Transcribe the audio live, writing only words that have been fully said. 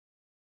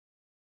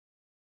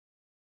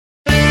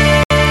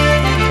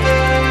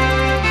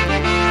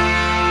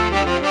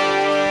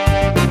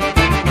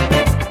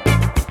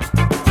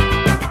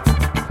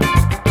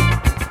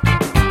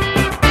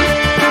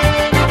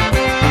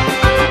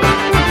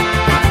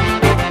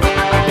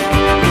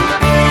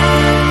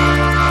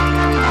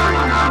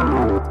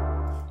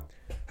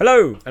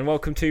Hello and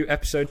welcome to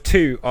episode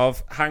 2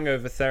 of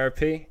Hangover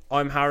Therapy.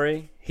 I'm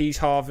Harry, he's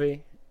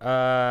Harvey,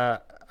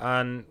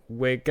 and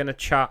we're going to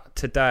chat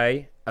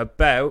today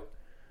about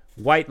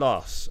weight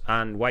loss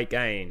and weight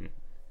gain.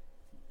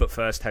 But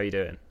first, how you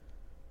doing?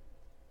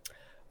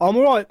 I'm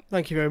alright,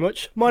 thank you very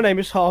much. My name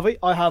is Harvey,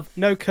 I have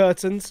no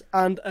curtains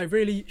and a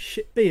really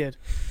shit beard.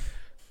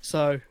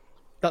 So,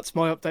 that's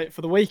my update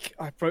for the week.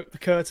 I broke the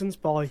curtains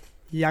by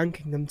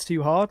yanking them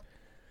too hard.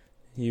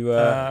 You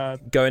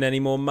going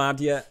any more mad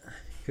yet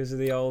because of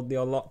the old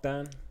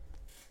lockdown?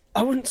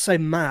 I wouldn't say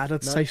mad,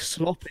 I'd say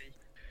sloppy.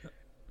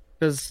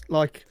 Because,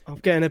 I'm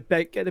getting a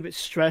bit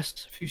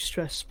stressed, a few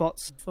stress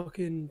spots.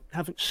 Fucking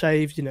haven't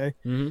shaved, you know.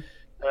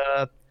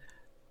 Mm-hmm.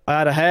 I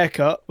had a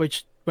haircut,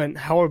 which went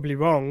horribly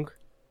wrong.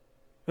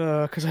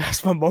 Because I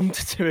asked my mum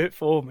to do it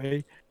for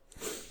me.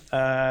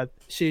 I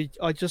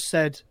just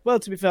said, well,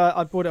 to be fair,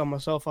 I brought it on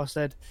myself. I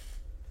said,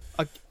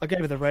 I gave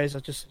her the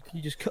razor.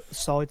 You just cut the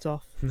sides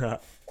off. No.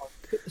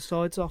 Cut the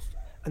sides off,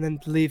 and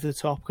then leave the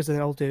top, because then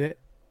I'll do it.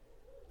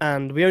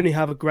 And we only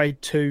have a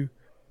grade 2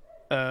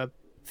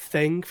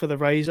 thing for the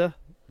razor,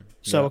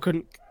 so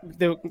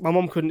Yeah. my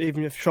mum couldn't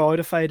even have tried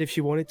a fade if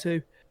she wanted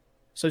to.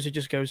 So she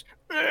just goes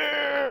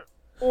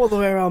all the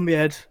way around my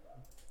head,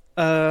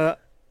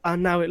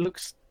 and now it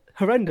looks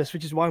horrendous,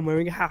 which is why I'm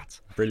wearing a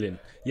hat. Brilliant.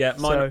 Yeah,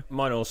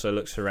 mine also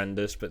looks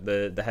horrendous, but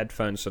the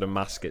headphones sort of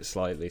mask it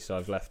slightly, so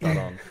I've left that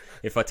on.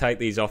 If I take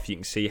these off, you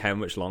can see how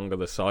much longer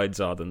the sides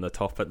are than the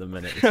top at the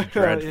minute. It's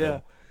dreadful. Yeah.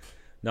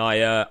 No,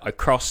 I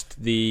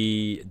crossed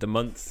the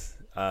month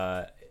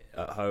at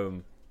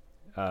home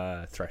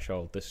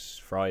threshold this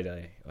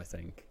Friday, I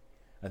think.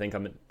 I think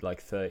I'm at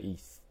like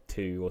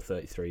 32 or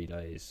 33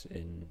 days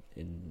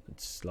in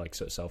it's like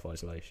sort of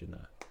self-isolation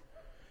now.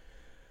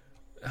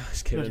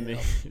 It's killing me.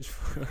 It's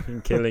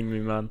fucking killing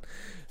me, man.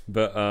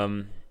 But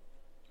And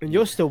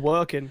you're still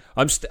working.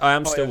 I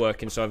am still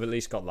working, so I've at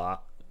least got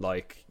that.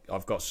 Like,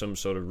 I've got some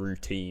sort of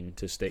routine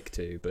to stick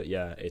to. But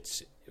yeah,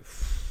 it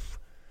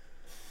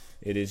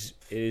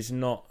is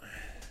not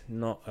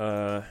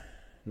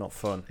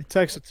fun. It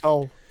takes a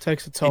toll.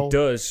 It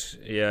does.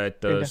 Yeah,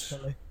 it does.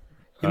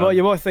 Yeah,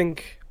 you might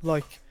think,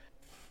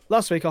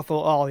 last week I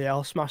thought, oh yeah,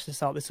 I'll smash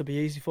this out. This will be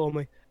easy for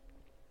me.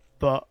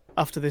 But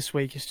after this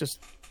week, it's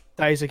just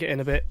days are getting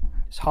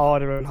it's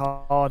harder and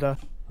harder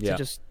to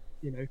just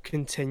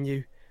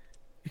continue,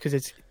 because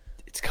it's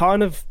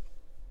kind of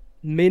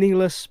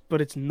meaningless,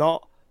 but it's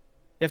not.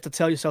 You have to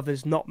tell yourself that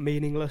it's not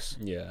meaningless.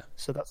 Yeah.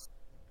 So that's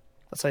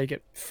how you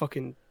get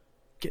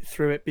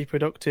through it, be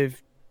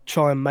productive,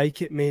 try and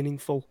make it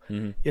meaningful.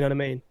 Mm-hmm. You know what I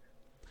mean?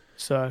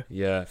 So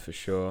yeah, for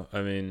sure.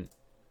 I mean,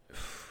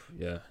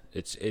 yeah,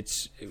 it's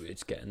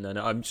getting there.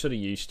 I'm sort of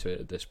used to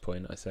it at this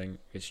point. I think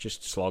it's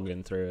just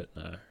slogging through it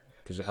now,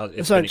 because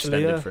it's been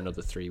extended for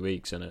another 3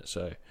 weeks, isn't it?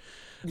 So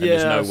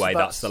there's no way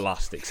that's the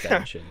last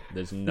extension.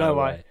 There's no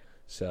way.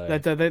 So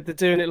they're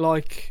doing it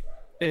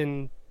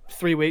in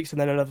 3 weeks, and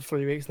then another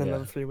 3 weeks, and then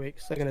another 3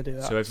 weeks. They're going to do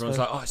that. So everyone's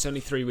like, oh, it's only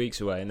 3 weeks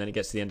away, and then it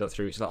gets to the end of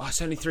 3 weeks, like, oh,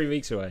 it's only 3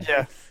 weeks away.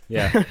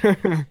 Yeah.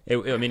 I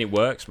mean, it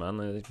works, man.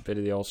 There's a bit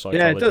of the old psychology.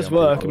 Yeah, it does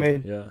work. People. I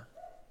mean,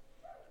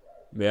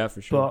 yeah,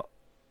 for sure.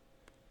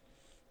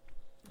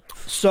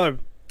 So,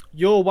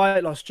 your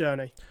weight loss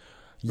journey.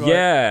 Right?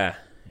 Yeah,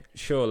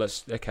 sure.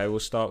 We'll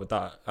start with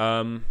that.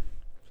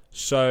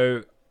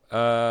 So,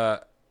 I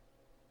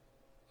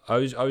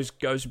was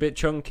a bit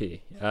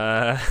chunky. You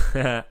I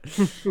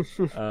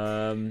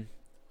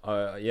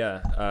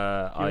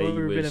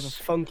were was a bit of a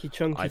funky,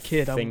 chunky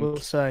kid, I will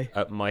say.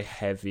 At my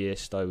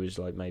heaviest, I was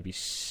like maybe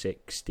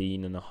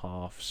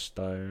 16.5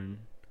 stone,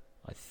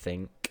 I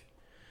think.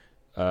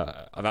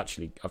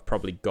 I've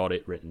probably got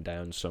it written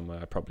down somewhere.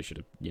 I probably should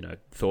have,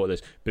 thought of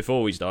this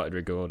before we started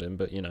recording,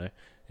 but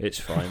it's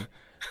fine.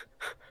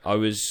 I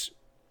was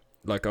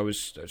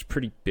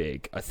pretty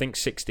big. I think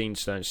 16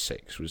 stone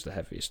 6 was the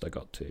heaviest I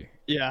got to.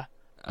 Yeah.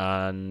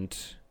 And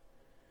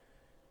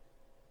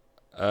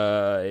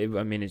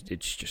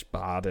it's just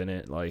bad, isn't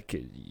it? Like,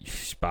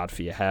 it's bad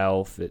for your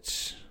health.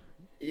 It's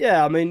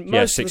I mean,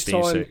 most of the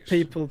time, 16.6.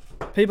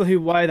 people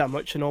who weigh that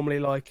much are normally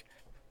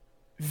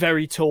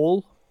very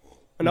tall.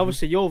 And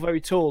obviously you're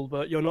very tall,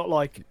 but you're not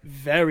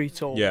very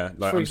tall. Yeah,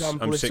 for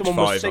example, I'm if 6'5",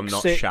 someone was I'm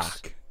not 6'6",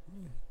 Shaq.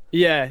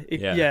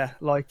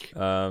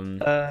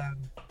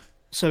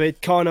 So it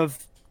kind of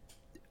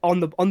on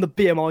the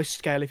BMI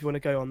scale, if you want to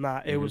go on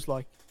that, it was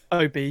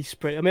obese.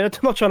 Pretty. I mean, I'm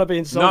not trying to be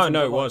insulting.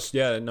 No, it was.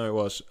 Yeah, no, it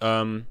was.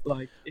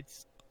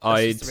 It's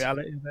just the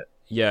reality of it.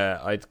 Yeah,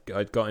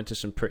 I'd got into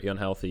some pretty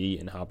unhealthy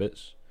eating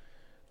habits.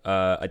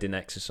 I didn't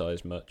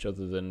exercise much,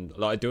 other than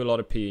I do a lot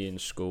of PE in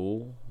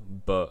school,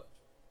 but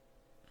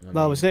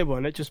that was it,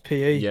 wasn't it? Just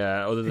PE.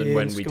 Yeah, other than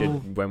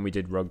when we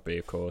did rugby,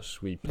 of course.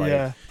 We played.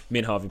 Yeah. Me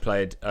and Harvey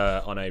played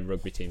on a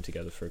rugby team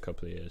together for a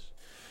couple of years.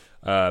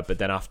 But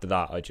then after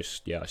that, I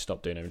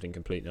stopped doing everything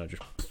completely. I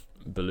just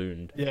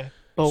ballooned. Yeah.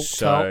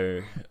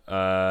 So,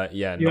 not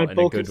you had in a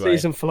good way.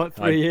 season for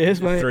 3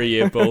 years, mate.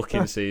 3-year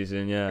bulking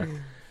season, yeah.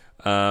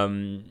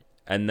 And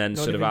then Not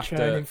sort of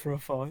training for a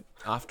fight.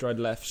 After I'd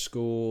left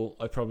school,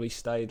 I probably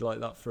stayed like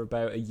that for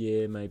about a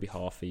year, maybe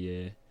half a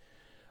year.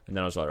 And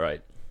then I was like,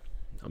 right,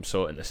 I'm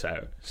sorting this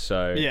out.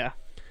 So Yeah.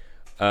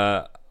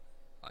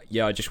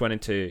 Yeah, I just went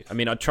into. I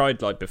mean, I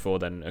tried like before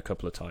then a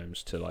couple of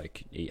times to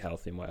like eat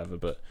healthy and whatever,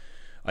 but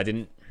I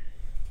didn't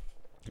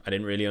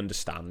really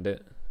understand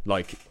it.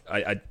 Like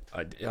I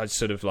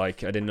sort of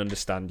like I didn't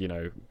understand,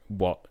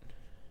 what.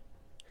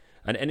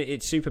 And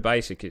it's super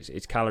basic.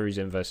 It's calories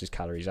in versus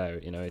calories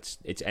out.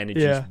 It's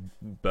energy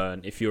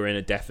burn. If you're in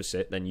a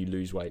deficit, then you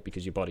lose weight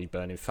because your body's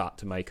burning fat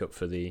to make up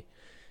for the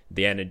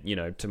energy.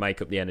 To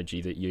make up the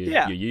energy that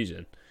you're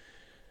using.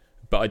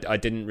 But I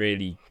didn't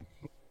really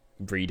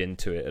read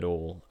into it at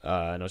all,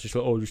 and I was just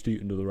like, just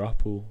eat another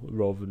apple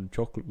rather than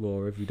chocolate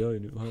bar every day,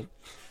 and it'll help.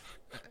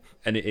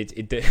 And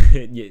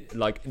it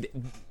like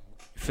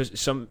for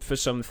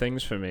some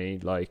things for me,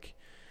 like.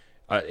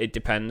 It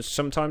depends.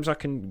 Sometimes I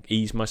can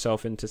ease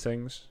myself into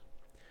things,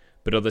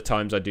 but other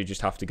times I do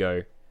just have to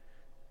go.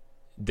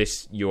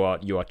 This you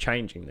are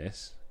changing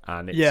this,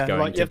 and it's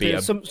going to be a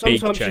big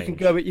sometimes change.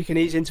 you can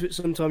ease into it.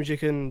 Sometimes you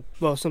can.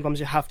 Well, sometimes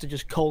you have to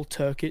just cold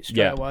turkey it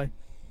straight away.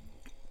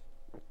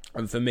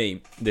 And for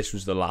me, this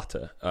was the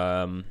latter.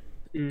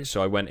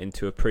 So I went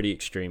into a pretty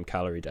extreme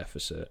calorie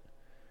deficit.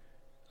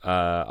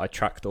 I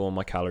tracked all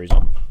my calories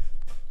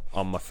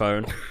on my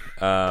phone.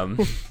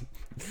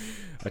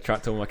 I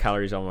tracked all my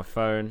calories on my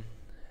phone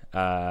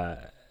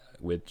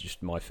with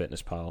just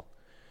MyFitnessPal,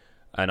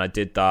 and I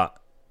did that.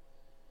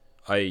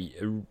 I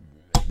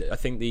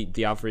think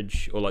the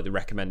average or like the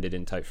recommended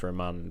intake for a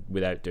man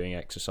without doing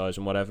exercise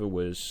and whatever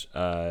is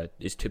to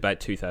about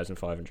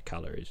 2,500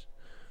 calories.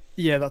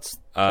 Yeah, that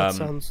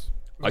sounds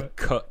right. I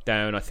cut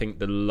down. I think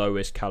the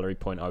lowest calorie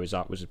point I was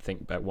at was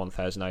about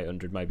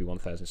 1,800, maybe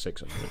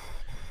 1,600.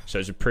 So it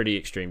was a pretty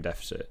extreme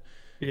deficit.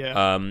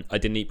 Yeah. I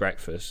didn't eat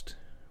breakfast,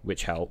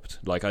 which helped.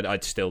 Like I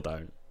still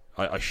don't.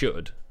 I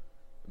should,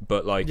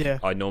 but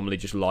I normally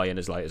just lie in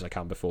as late as I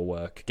can before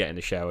work, get in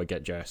the shower,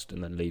 get dressed,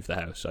 and then leave the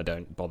house. I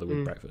don't bother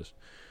with breakfast.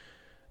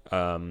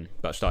 But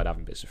I've started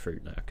having bits of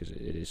fruit now because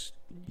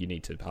you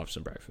need to have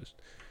some breakfast.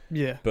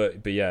 Yeah.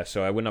 But yeah,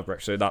 so I wouldn't have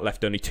breakfast. So that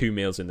left only 2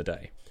 meals in the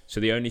day. So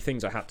the only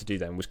things I had to do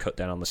then was cut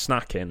down on the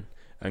snacking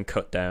and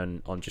cut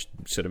down on just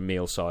sort of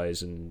meal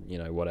size and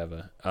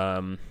whatever.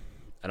 And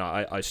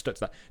I stuck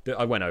to that.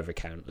 I went over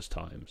countless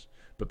times,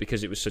 but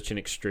because it was such an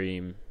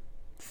extreme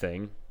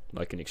thing,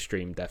 like an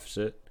extreme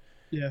deficit,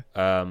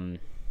 it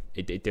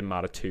didn't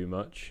matter too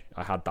much.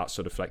 I had that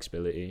sort of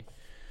flexibility,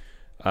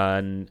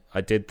 and I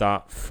did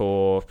that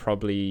for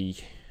probably,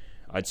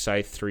 I'd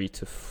say 3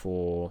 to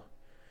 4,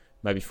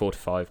 maybe 4 to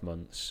 5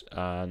 months,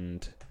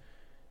 and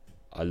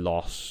I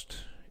lost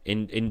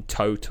in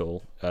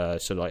total.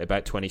 So like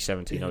about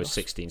 2017, I was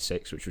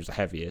 16.6, which was the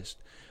heaviest,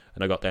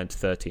 and I got down to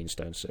 13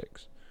 stone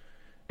 6.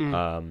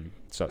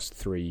 So that's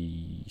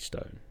 3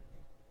 stone.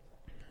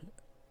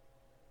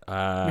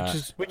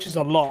 Which is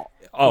a lot.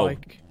 Oh,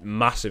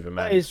 massive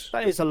amount.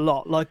 That is a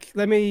lot. Like,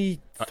 3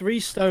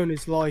 stone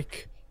is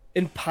like,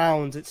 in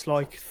pounds, it's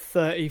like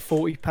 30,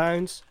 40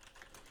 pounds.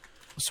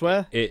 I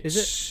swear.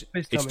 Is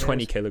it? It's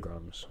 20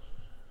 kilograms.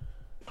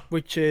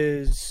 Which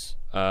is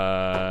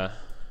an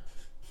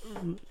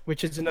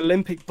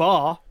Olympic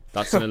bar.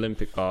 That's an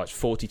Olympic bar. It's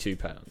 42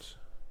 pounds.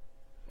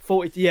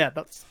 40. Yeah,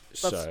 that's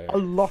a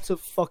lot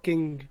of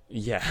fucking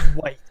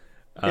weight.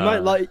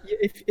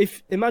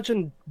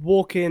 Imagine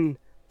walking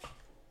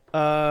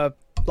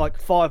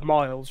like 5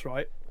 miles,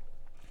 right?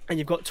 And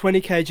you've got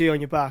 20 kg on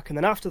your back, and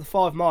then after the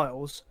 5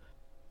 miles,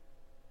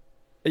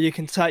 you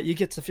get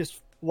to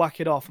just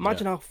whack it off.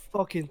 Imagine how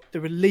fucking the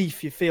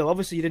relief you feel.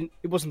 Obviously,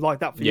 it wasn't like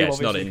that for you. It's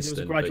Obviously, not instant.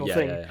 It was a gradual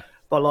thing. Yeah.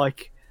 But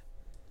like,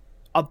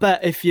 I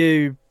bet if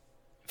you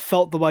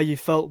felt the way you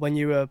felt when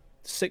you were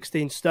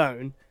 16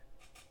 stone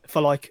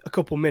for like a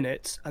couple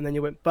minutes, and then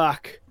you went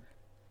back.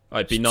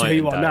 I'd be to night who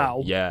you and are day.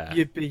 now. Yeah.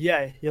 You'd be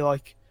you're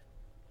like.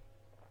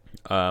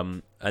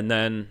 And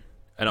then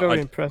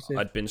impressive.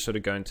 I'd been sort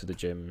of going to the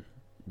gym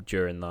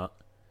during that,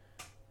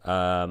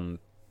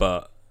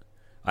 but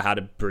I had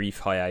a brief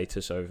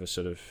hiatus over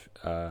sort of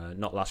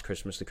not last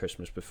Christmas, the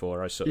Christmas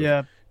before. I sort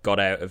of got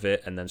out of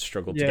it and then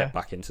struggled to get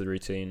back into the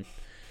routine.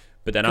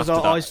 But then after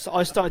that,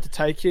 I started to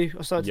take you.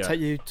 I started to take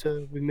you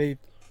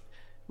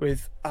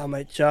with our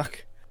mate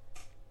Jack,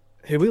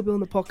 who will be on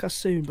the podcast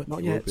soon, but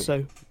not yet.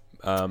 So,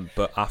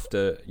 but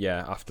after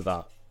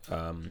that,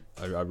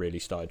 I really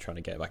started trying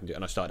to get back into it,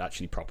 and I started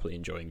actually properly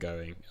enjoying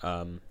going.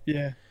 And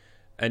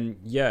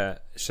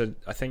so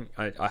I think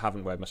I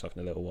haven't weighed myself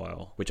in a little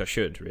while, which I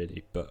should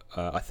really, but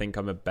I think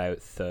I'm about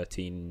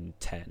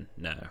 13.10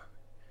 now.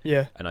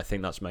 Yeah. And I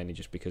think that's mainly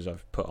just because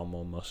I've put on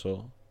more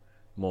muscle,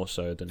 more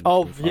so than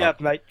than fat. Yeah,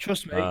 mate,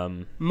 trust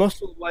me.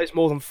 Muscle weighs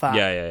more than fat.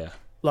 Yeah.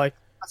 Like,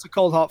 that's a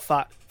cold hard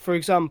fact. For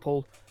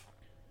example,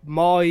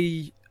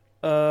 my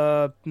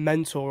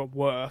mentor at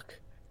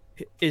work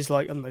is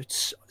like, I don't know,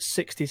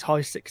 60s, high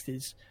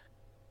 60s.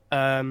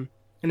 And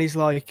he's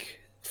like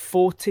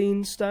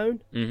 14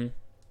 stone. Mm-hmm.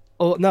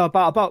 Or no,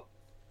 about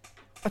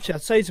actually,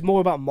 I'd say it's more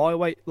about my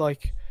weight,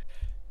 like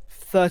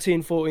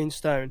 13, 14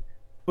 stone.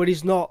 But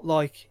he's not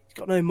like, he's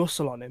got no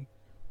muscle on him.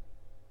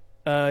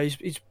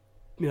 He's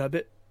a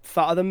bit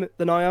fatter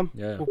than I am.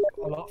 Yeah. Well,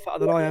 a lot fatter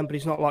than I am, but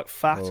he's not like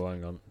fat. Oh,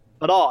 hang on.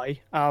 But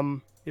I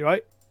am. You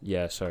right?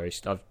 Yeah, sorry.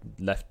 I've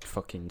left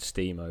fucking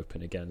Steam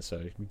open again,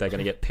 so they're going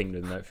to get pinged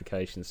with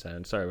notification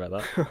sound. Sorry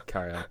about that.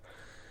 Carry on.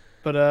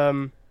 But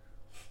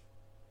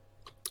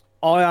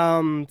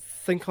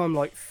think I'm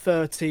like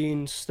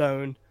 13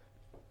 stone.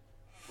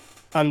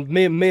 And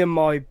me and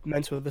my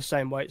mentor are the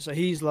same weight. So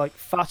he's like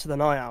fatter than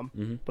I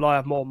am, but I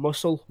have more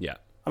muscle. Yeah.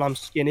 And I'm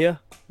skinnier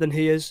than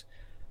he is.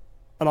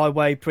 And I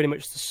weigh pretty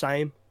much the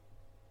same,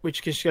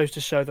 which just goes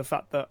to show the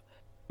fact that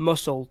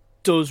muscle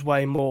does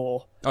weigh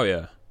more Oh,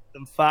 yeah.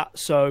 than fat.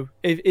 So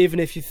even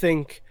if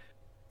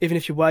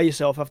you weigh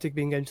yourself after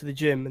being going to the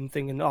gym and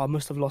thinking, oh, I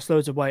must have lost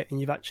loads of weight, and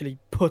you've actually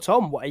put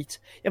on weight,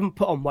 you haven't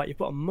put on weight, you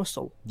put on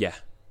muscle. Yeah.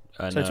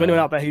 And, So to anyone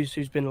out there who's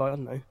been like, I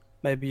don't know,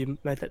 maybe you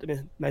made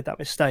that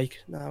mistake.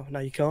 No,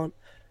 you can't.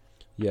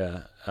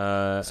 Yeah.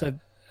 So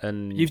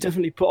and you've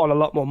definitely put on a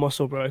lot more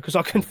muscle, bro. Because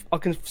I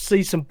can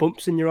see some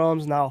bumps in your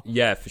arms now.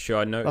 yeah, for sure.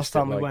 I noticed Last that,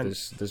 time we like, went.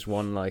 there's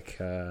one, like,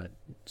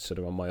 sort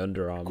of on my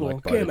underarm, Go on,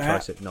 like, by get the him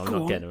out. tricep. No, I'm Go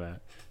not on. getting him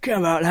out. Get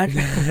him out,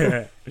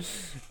 lad.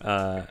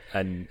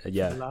 And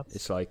yeah, Lads.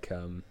 it's like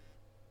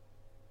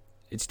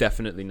it's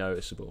definitely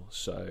noticeable.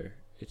 So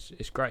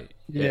it's great.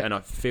 Yeah. And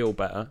I feel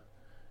better.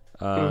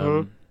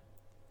 Mhm.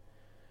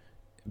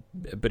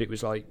 But it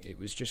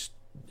was just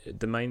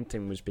the main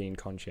thing was being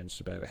conscious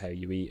about how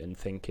you eat and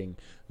thinking.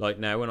 Like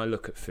now, when I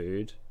look at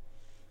food,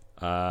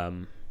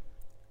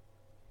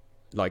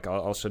 like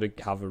I'll sort of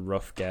have a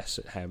rough guess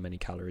at how many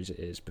calories it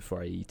is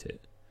before I eat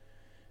it.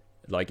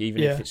 Like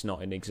even if it's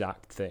not an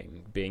exact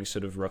thing, being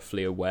sort of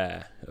roughly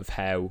aware of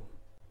how,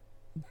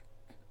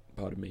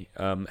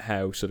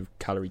 how sort of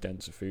calorie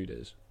dense a food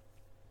is,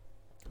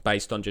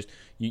 based on just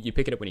you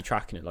pick it up when you're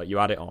tracking it, like you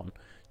add it on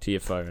to your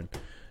phone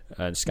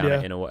and scan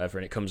it in or whatever,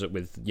 and it comes up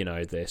with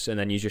this, and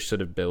then you just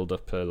sort of build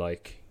up a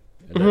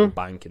little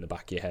bank in the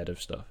back of your head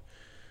of stuff.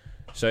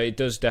 So it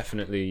does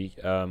definitely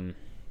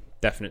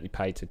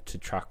pay to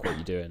track what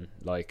you're doing.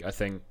 Like I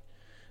think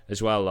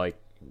as well, like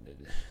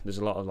there's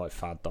a lot of like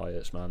fad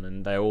diets, man,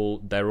 and they're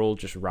all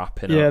just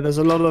wrapping Yeah, up. there's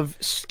a lot of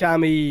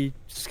scammy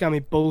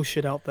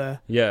bullshit out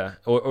there. Yeah,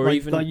 or Like,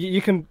 even like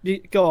you can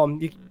go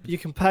on. You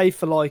can pay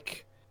for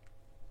like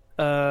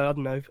I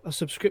don't know, a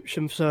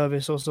subscription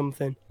service or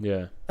something,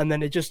 yeah, and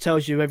then it just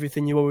tells you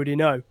everything you already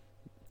know.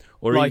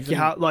 or Like even you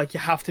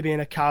have to be in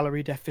a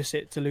calorie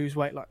deficit to lose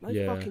weight. Like no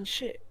Yeah. fucking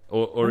shit.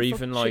 or No even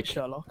fucking like shit,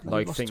 Sherlock. I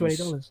like lost things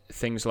 $20.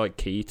 things like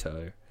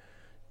keto.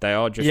 They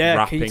are just Yeah,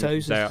 wrapping.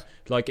 keto's They are,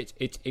 is- like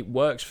it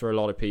works for a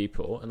lot of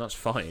people, and that's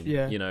fine.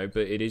 Yeah.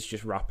 But it is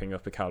just wrapping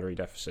up a calorie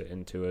deficit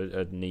into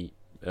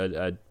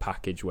a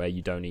package where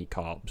you don't eat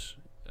carbs.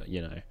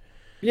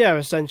 Yeah,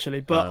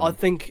 essentially. But I Um,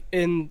 think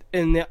in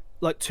the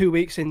like 2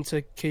 weeks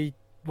into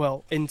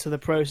into the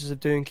process of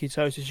doing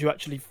ketosis, you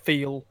actually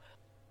feel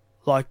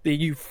like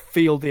you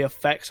feel the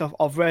effects.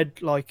 I've read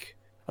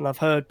and I've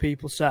heard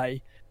people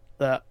say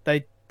that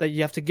that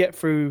you have to get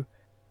through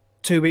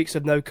 2 weeks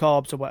of no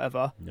carbs or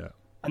whatever, Yeah.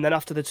 and then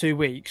after the 2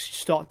 weeks, you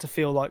start to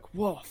feel like,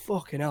 whoa,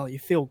 fucking hell, you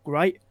feel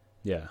great,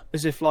 Yeah.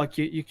 as if like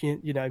you can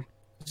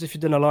as if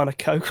you've done a line of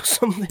coke or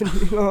something.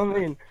 You know what I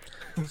mean?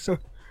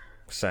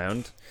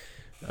 Sound.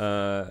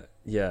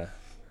 Yeah.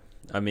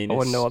 I mean, I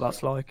wouldn't know what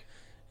that's like.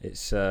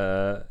 it's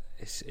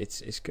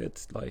good.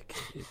 Like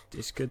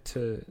it's good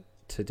to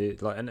do,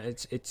 like, and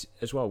it's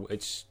as well.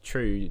 It's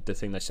true the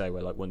thing they say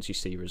where like once you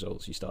see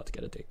results, you start to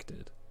get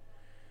addicted.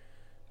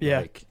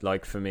 Yeah.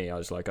 Like for me,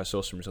 I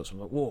saw some results. I'm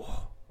like, whoa,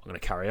 I'm gonna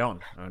carry on.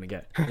 I'm gonna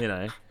get,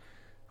 Yeah.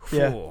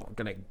 whoa, I'm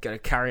gonna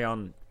carry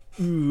on.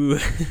 Ooh,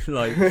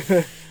 like,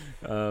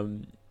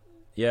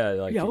 yeah,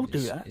 like Yeah, I'll do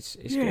that. It's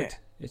Yeah. good.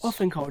 It's, I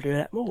think I'll do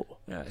that more.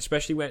 yeah,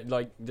 especially when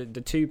like the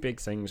two big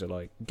things are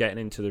like getting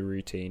into the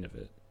routine of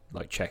it,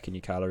 like checking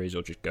your calories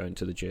or just going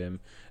to the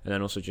gym, and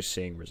then also just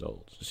seeing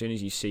results. As soon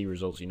as you see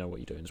results, you know what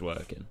you're doing is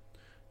working.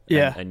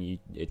 Yeah. and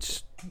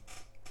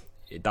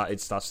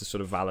that's the sort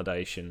of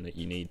validation that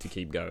you need to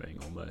keep going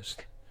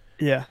almost.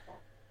 Yeah.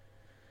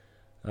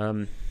 Yeah,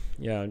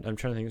 I'm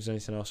trying to think if there's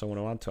anything else I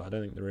want to add to it. I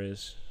don't think there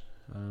is.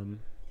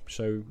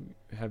 So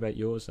how about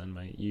yours then,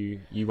 mate? You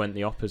went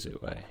the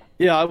opposite way.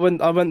 Yeah, I went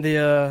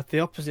the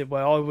opposite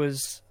way. I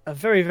was a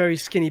very, very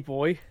skinny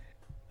boy.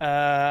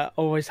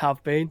 Always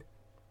have been.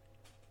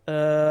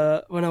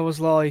 When I was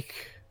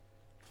like,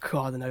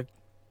 God, I don't know,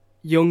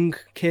 young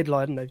kid,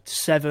 like, I don't know,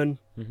 7,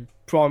 Mhm.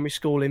 primary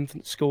school,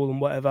 infant school, and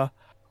whatever.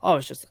 I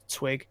was just a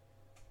twig.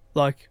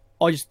 Like,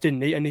 I just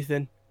didn't eat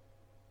anything.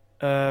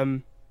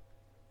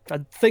 I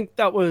think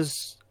that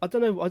was, I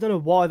don't know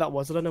why that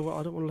was. I don't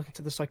want to look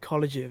into the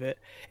psychology of it.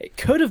 It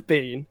could have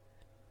been,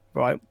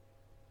 right?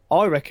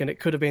 I reckon it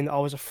could have been that I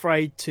was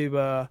afraid to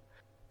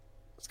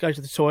let's go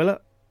to the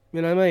toilet.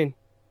 You know what I mean?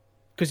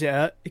 Because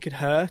it could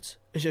hurt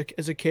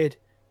as a kid.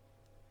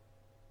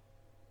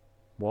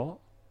 What?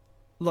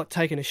 Like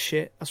taking a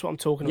shit. That's what I'm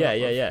talking Yeah,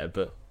 about. yeah.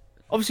 But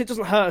Obviously, it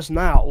doesn't hurt us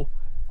now,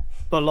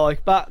 but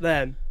like back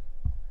then,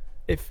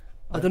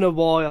 I don't know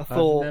why I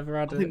thought. never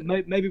had I think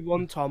maybe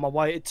one time I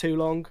waited too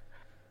long,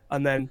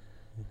 and then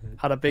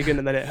had a big one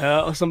and then it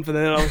hurt or something,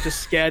 and then I was just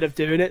scared of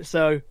doing it.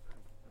 So,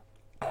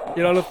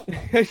 you know,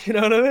 you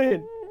know what I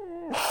mean?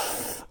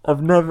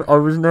 I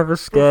was never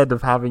scared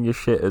of having a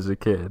shit as a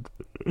kid.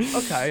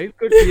 Okay,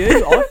 good for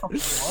you. I fucking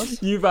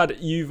was.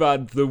 You've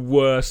had the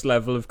worst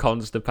level of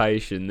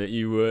constipation that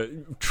you were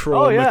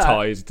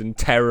traumatized and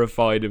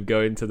terrified of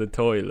going to the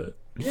toilet.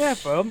 Yeah,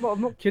 bro.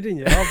 I'm not kidding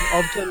you.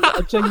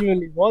 I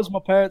genuinely was. My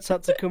parents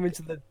had to come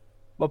into the.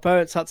 My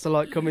parents had to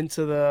like come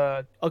into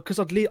the because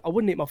I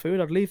wouldn't eat my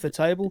food. I'd leave the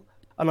table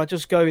and I'd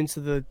just go into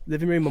the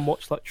living room and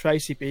watch like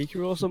Tracy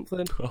Beaker or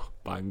something. Oh,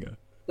 banger!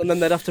 And then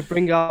they'd have to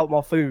bring out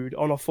my food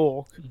on a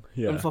fork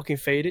and fucking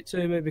feed it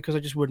to me because I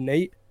just wouldn't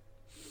eat.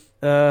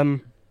 So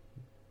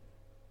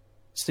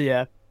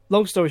yeah,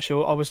 long story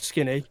short, I was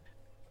skinny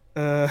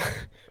when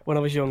I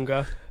was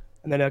younger,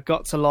 and then I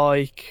got to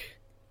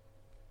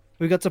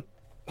we got to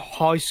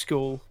high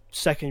school,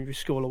 secondary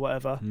school or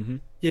whatever. Mm-hmm.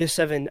 Year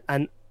 7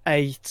 and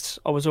 8,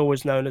 I was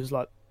always known as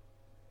like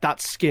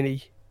that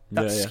skinny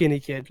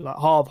kid, like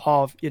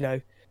Harv. You know,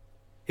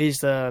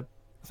 I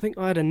think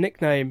I had a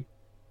nickname,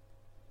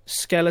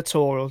 Skeletor,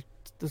 or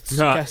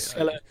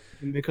Skeleton,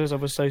 because I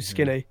was so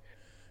skinny.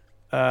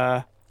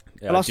 Yeah,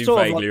 and I do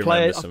vaguely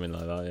remember something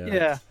like that.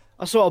 Yeah,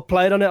 I sort of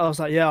played on it. I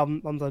was like, yeah,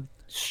 I'm the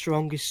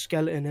strongest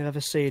skeleton I've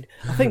ever seen.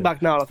 I think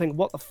back now, and I think,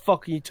 what the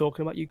fuck are you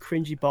talking about, you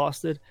cringy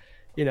bastard?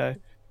 You know.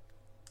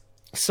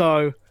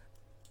 So,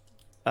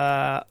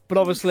 but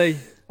obviously,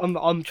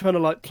 I'm trying to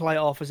like play it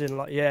off as in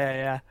like,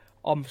 yeah,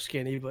 I'm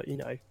skinny, but you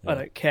know, I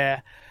don't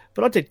care.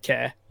 But I did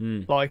care.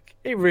 Like,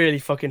 it really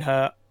fucking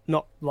hurt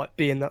not like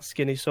being that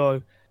skinny.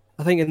 So,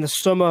 I think in the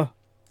summer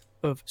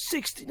of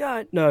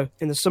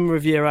in the summer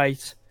of year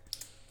 8,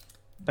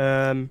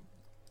 I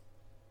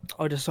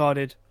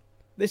decided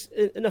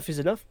enough is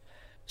enough.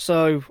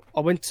 So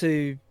I went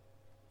to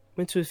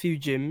a few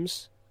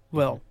gyms.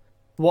 Well,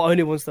 what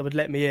only ones that would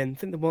let me in. I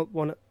think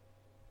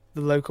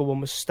the local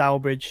one was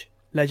Stourbridge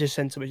Leisure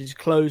Centre, which is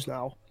closed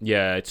now.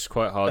 Yeah, it's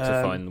quite hard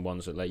to find the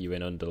ones that let you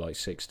in under like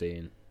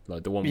 16.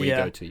 Like the one we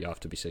go to, you have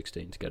to be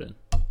 16 to get in.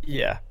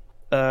 Yeah.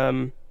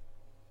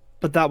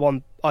 But that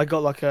one, I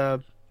got like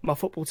my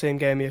football team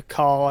gave me a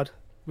card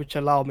which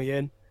allowed me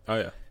in. Oh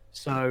yeah.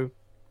 So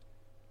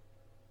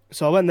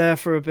I went there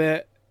for a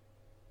bit,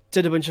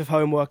 did a bunch of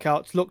home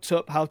workouts, looked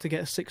up how to get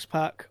a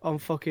 6-pack on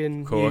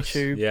fucking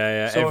YouTube.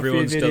 Yeah.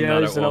 Everyone's done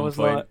that at one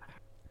point.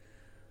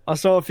 I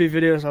saw a few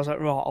videos. I was like,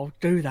 right, I'll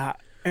do that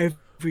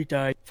every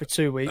day for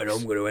 2 weeks. And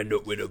I'm going to end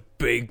up with a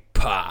big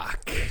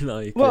pack.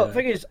 The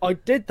thing is, I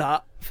did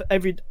that for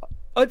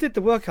I did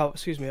the workout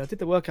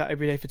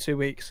every day for 2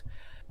 weeks,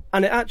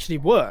 and it actually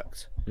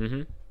worked.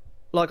 Mm-hmm.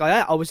 Like,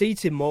 I was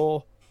eating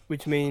more,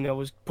 which means I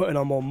was putting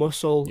on more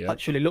muscle,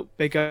 actually looked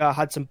bigger. I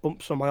had some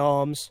bumps on my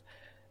arms.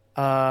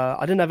 I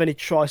didn't have any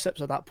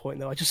triceps at that point,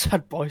 though. I just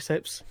had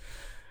biceps.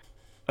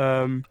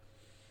 My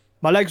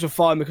legs were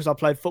fine because I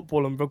played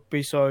football and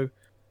rugby, so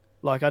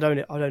like I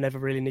don't ever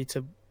really need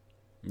to.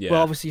 Yeah.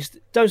 Well, obviously,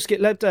 don't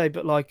skip leg day,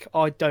 but like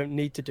I don't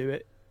need to do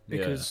it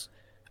because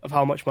of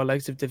how much my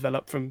legs have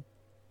developed from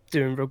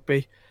doing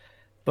rugby.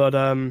 But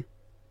I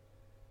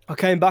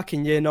came back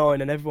in year 9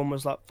 and everyone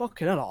was like,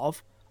 "Fucking hell,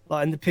 Arv."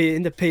 Like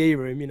in the PE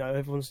room, you know,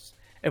 everyone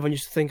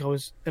used to think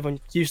everyone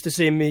used to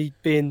seeing me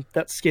being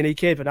that skinny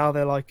kid, but now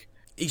they're like,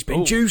 he's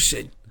been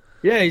juicing.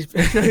 Yeah, he's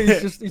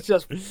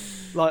just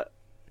like,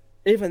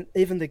 even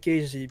the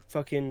geezers who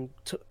fucking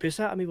took the piss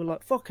out of me were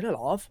like, fucking hell,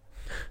 Arv.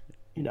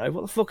 You know,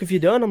 what the fuck have you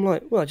done? I'm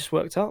like, well, I just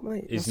worked out,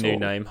 mate. His new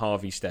name,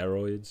 Harvey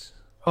Steroids.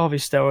 Harvey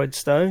Steroid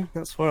Stone.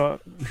 That's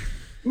what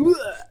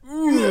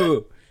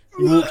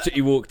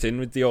He walked in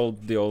with the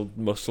old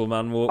muscle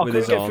man walk with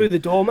his arm. I couldn't get through the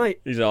door, mate.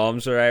 His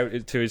arms are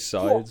out to his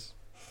sides.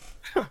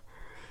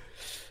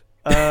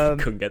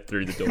 Couldn't get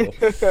through the door.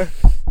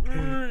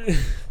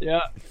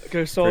 Yeah,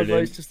 go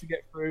sideways just to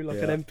get through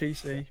like an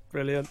NPC.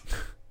 Brilliant.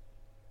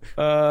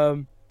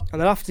 And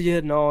then after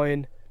year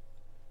 9,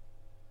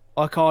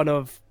 I kind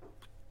of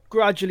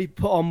gradually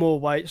put on more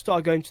weight,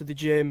 started going to the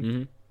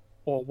gym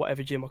or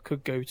whatever gym I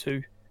could go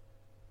to.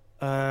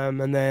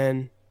 And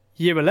then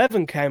year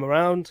 11 came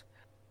around.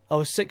 I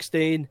was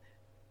 16,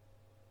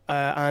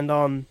 and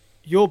on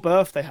your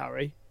birthday,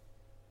 Harry,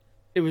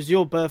 it was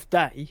your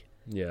birthday.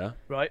 Yeah.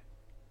 Right.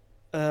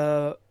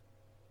 My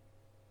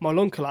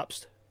lung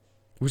collapsed.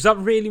 Was that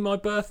really my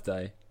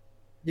birthday?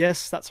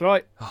 Yes, that's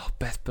right. Oh,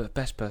 best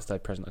birthday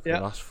present I could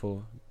ask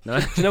for. No.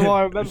 Do you know why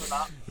I remember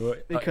that?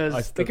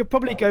 Because we could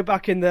probably go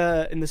back in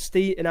our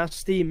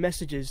Steam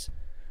messages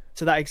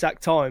to that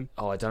exact time.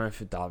 Oh, I don't know if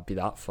that would be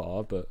that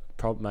far, but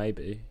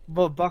maybe.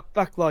 Well,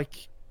 back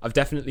like. I've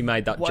definited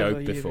made that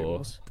joke before.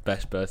 The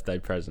best birthday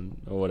present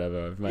or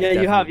whatever.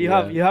 You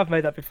have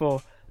made that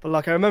before. But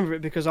like I remember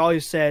it because I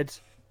said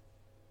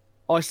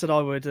I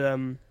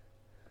would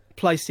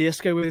play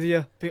CS:GO with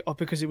you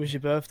because it was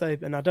your birthday,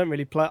 and I didn't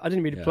really play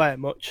it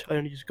much. I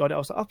only just got it. I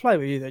was like, I'll play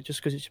with you though,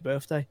 just because it's your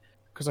birthday,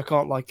 because I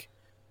can't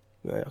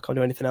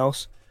do anything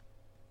else.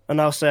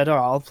 And I said, all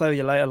right, I'll play with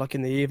you later, like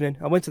in the evening.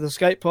 I went to the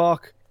skate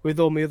park with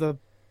all my other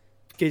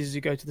geezers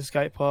who go to the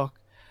skate park,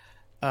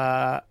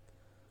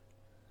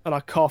 and I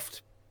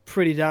coughed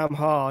pretty damn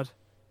hard,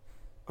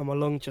 and my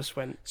lung just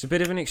went. It's a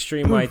bit of an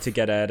extreme way to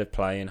get out of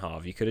playing,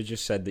 Harv. You could have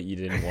just said that you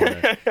didn't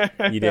want to.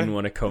 You didn't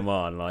want to come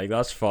on. Like,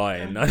 that's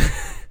fine.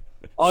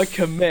 I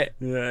commit.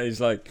 Yeah, he's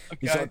like,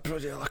 Okay.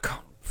 bloody hell, I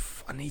can't.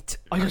 I need to.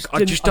 I I just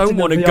just didn't don't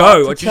want to have the art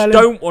go. to I just tell him.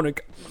 don't want to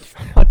go.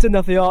 I didn't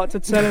have the art to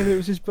tell him it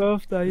was his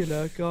birthday. You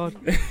know, God.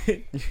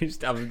 You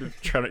just having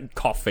trying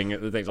coughing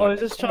at the things. I Like,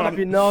 was just trying to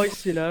be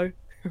nice, you know.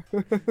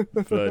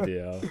 bloody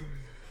hell.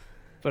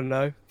 But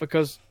no,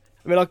 because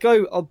I mean,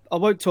 I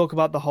won't talk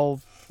about the whole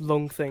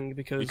lung thing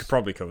because You could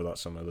probably cover that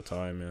some other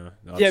time.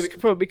 Yeah. yeah, we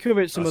could probably cover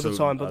it some that's other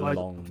time. But a like,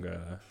 long.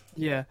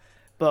 yeah,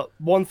 but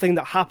one thing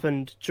that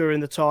happened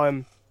during the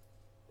time,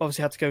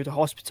 obviously, I had to go to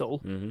hospital.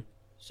 Mm-hmm.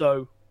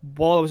 So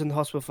while I was in the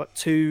hospital for like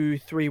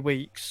 2-3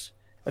 weeks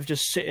of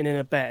just sitting in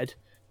a bed,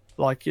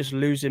 like just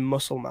losing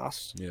muscle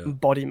mass Yeah. and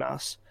body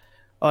mass,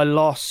 I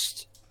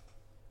lost.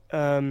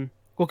 Well,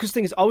 because the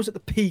thing is, I was at the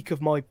peak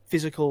of my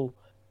physical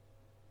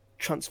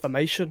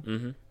transformation.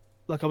 Mm-hmm.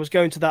 Like I was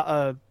going to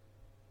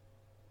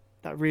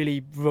that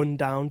really run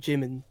down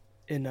gym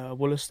in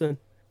Wollaston,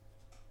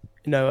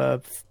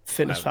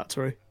 Fitness Oh.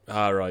 Factory.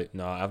 Ah, right.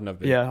 No, I've never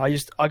been. Yeah,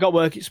 I got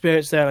work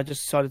experience there, and I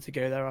just decided to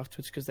go there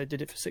afterwards because they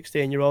did it for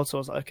 16-year-olds. So I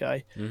was like,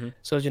 okay. Mm-hmm.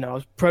 So I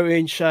was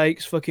protein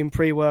shakes, fucking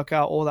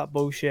pre-workout, all that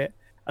bullshit,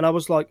 and I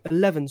was like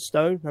 11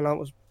 stone, and I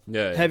was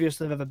Yeah.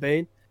 heaviest I've ever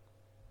been.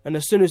 And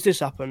as soon as this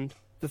happened,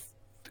 the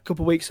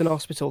couple of weeks in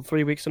hospital,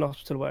 3 weeks in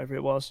hospital, whatever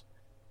it was,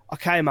 I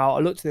came out, I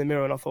looked in the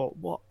mirror, and I thought,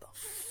 what the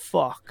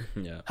fuck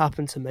Yeah.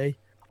 happened to me?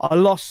 I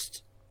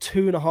lost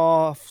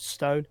 2.5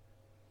 stone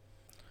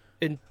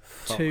in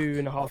Fuck.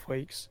 2.5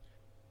 weeks.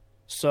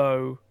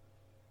 So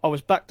I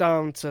was back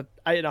down to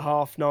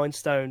 8.5, 9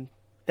 stone,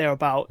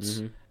 thereabouts.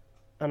 Mhm.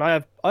 And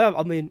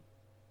I mean,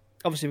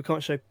 obviously we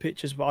can't show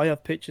pictures, but I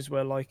have pictures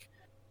where like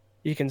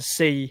you can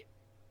see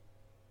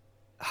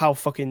how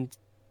fucking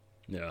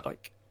Yeah.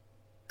 like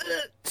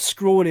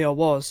scrawny I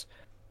was,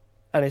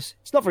 and it's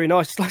not very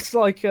nice. It's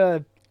like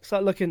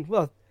looking,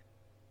 well,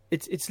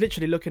 it's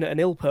literally looking at an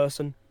ill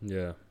person.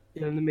 Yeah.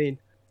 You know what I mean?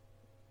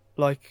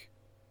 Like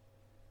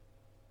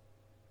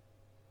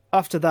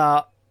after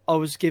that, I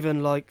was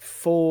given like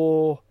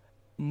 4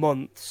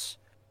 months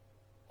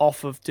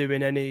off of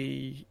doing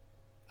any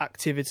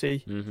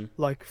activity Mm-hmm.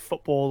 like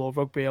football or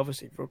rugby.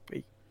 Obviously,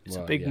 rugby is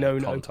a big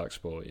no-no Contact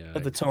sport. Yeah.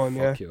 at the time.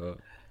 Fuck you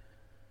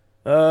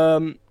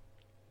up.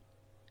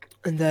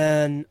 And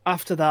then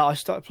after that, I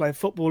started playing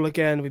football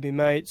again with my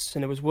mates,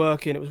 and it was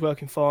working. It was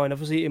working fine. I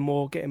was eating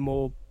more, getting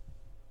more,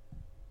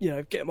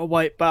 getting my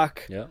weight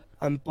back. Yeah.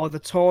 And by the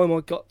time I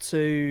got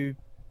to,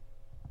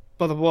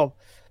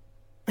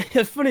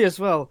 it's funny as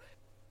well.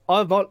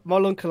 My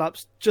lung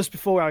collapsed just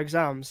before our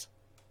exams,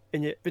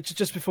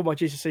 just before my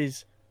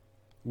GCSEs.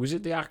 Was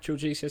it the actual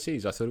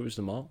GCSEs? I thought it was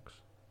the marks.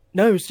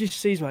 No, it was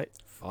GCSEs, mate.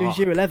 It was Fuck.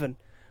 year 11,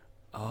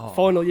 Oh.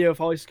 final year of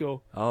high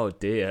school, Oh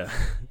dear.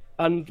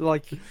 and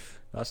like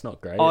That's not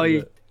great. I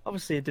is it?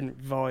 obviously didn't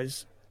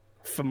revise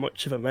for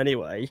much of them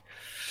anyway.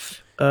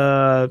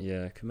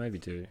 Yeah, could maybe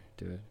do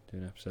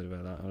an episode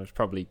about that. It's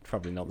probably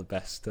not the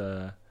best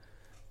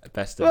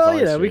best Well,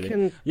 advice. we really.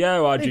 can. Yeah,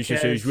 well, Who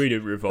GCSEs cares? we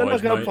didn't revise. They're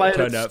not going to mate. play it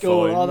Turned at out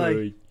school, fine, are they?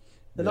 really.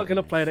 They're not going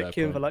to play it fair at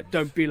Kimber. point. Like,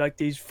 don't be like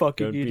these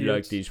fucking Don't idiots. be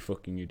like these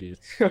fucking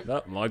idiots.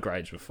 My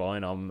grades were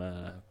fine. I'm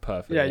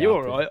perfectly. Yeah, you're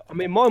happy. alright. I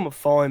mean, mine were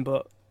fine,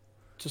 but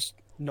just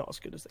not as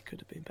good as they could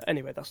have been. But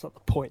anyway, that's not the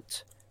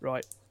point,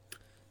 right?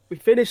 We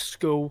finished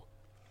school.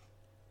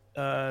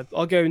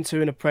 I'll go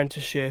into an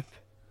apprenticeship.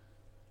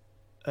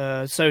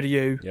 So do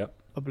you, Yep,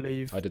 I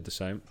believe. I did the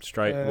same.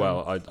 Straight.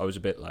 Well, I was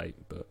a bit late,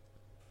 but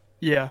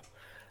Yeah.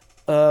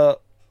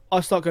 I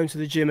start going to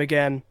the gym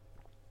again.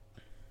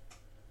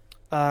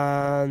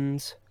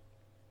 And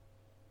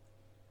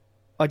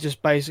I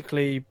just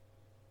basically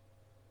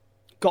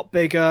got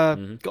bigger,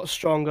 Mhm. got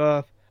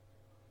stronger,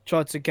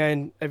 tried to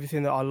gain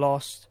everything that I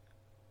lost.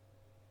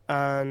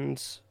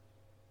 And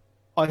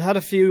I had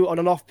a few on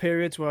and off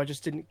periods where I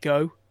just didn't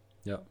go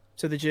yeah,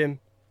 to the gym.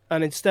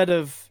 And instead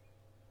of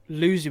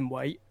losing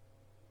weight,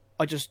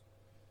 I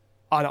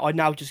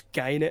now just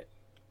gain it.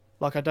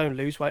 Like, I don't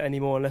lose weight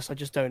anymore unless I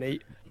just don't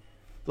eat.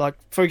 Like,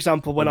 for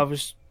example, when I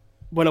was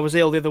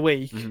ill the other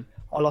week, Mhm.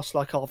 I lost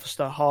like half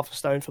a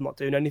stone from not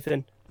doing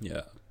anything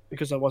yeah.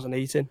 because I wasn't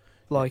eating.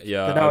 Like,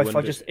 Yeah, but now I if I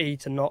wonder- just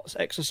eat and not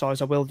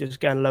exercise, I will just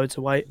gain loads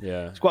of weight.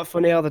 Yeah, It's quite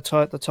funny how the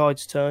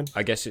tides turn.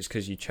 I guess it's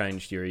because you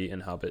changed your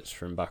eating habits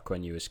from back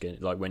when you were skinny.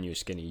 Like when you were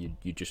skinny,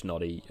 you just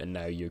not eat, and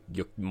now you're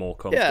more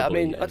comfortable. Yeah, I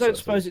mean, eating, I don't sort of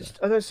suppose thing,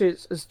 I don't see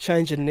it as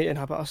changing an eating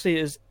habit. I see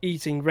it as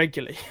eating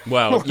regularly. so.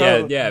 Well,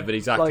 yeah, yeah, but Like-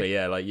 exactly,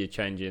 yeah. Like you're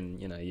changing.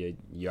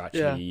 You're actually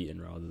Yeah. eating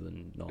rather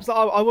than not. It's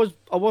like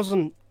I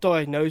wasn't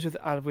diagnosed with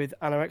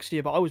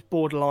anorexia, but I was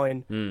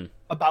borderline Mm,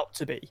 about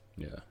to be.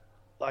 yeah,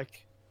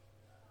 Like,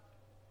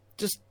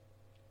 just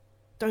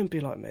don't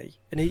be like me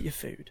and eat your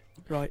food,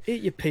 right?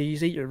 Eat your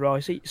peas, eat your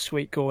rice, eat your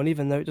sweet corn,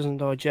 even though it doesn't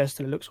digest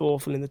and it looks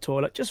awful in the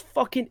toilet. Just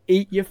fucking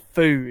eat your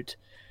food,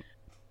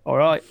 all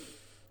right?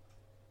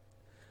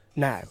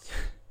 Now,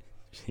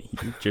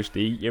 Just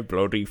eat your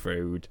bloody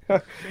food.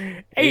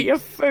 Eat your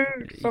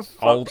food, for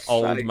Old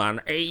fuck's sake.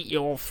 man, eat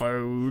your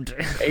food.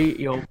 Eat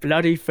your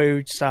bloody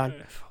food,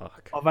 son.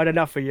 Fuck. I've had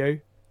enough of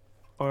you.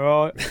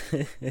 Alright?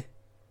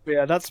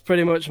 Yeah, that's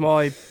pretty much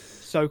my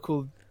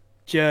so-called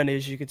journey,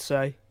 as you could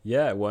say.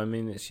 Yeah, well, I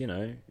mean, it's,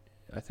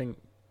 I think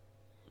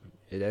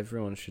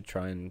everyone should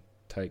try and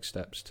take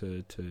steps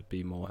to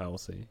be more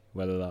healthy,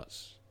 whether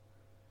that's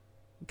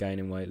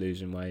gaining weight,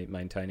 losing weight,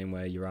 maintaining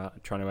where you're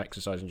at, trying to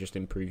exercise and just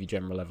improve your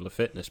general level of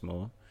fitness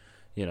more,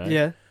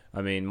 Yeah.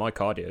 I mean, my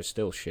cardio is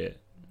still shit,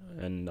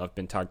 and I've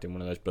been tagged in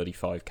one of those bloody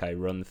 5k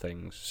run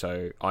things,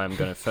 so I am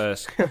going to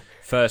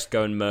first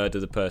go and murder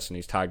the person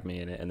who's tagged me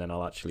in it, and then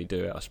I'll actually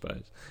do it, I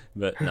suppose.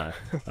 But no.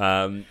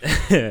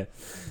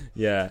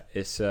 Yeah,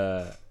 it's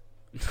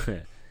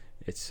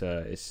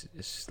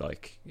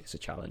like, it's a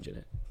challenge, isn't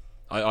it?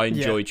 I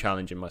enjoy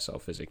challenging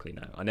myself physically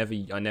now. I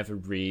never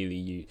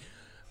really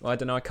I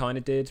don't know, I kind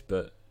of did,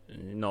 but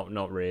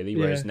not really.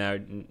 Whereas now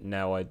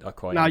I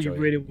quite now enjoy you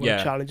really it. want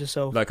to challenge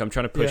yourself. Like, I'm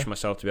trying to push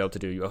myself to be able to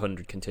do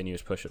 100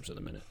 continuous push-ups at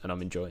the minute, and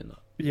I'm enjoying that.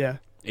 Yeah.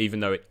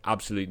 Even though it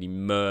absolutely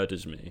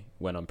murders me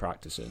when I'm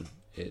practicing,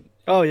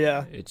 Oh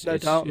yeah. it's No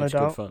doubt.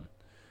 good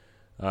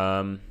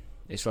fun.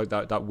 It's like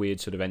that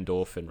weird sort of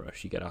endorphin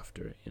rush you get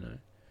after it,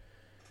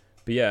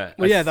 But yeah.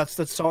 Well, yeah, that's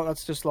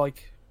just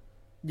like,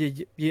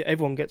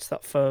 everyone gets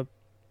that for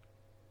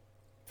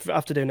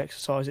after doing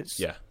exercise.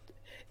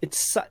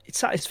 It's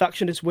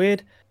satisfaction. It's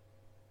weird.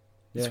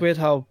 Yeah. It's weird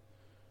how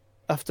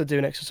after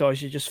doing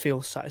exercise you just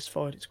feel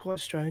satisfied. It's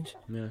quite strange.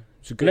 Yeah.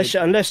 It's a good,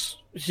 Unless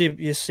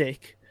you're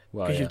sick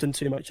well, because you've done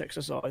too much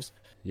exercise.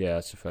 Yeah,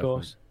 that's a fair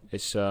point.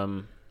 It's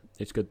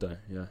good though.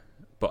 Yeah,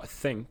 but I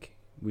think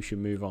we should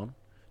move on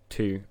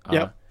to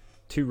our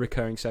two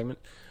recurring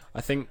segments.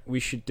 I think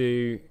we should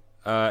do.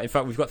 In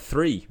fact, we've got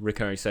 3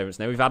 recurring segments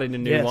now. We've added a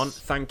new one.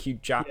 Thank you,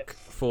 Jack,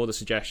 for the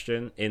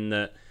suggestion. In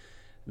that,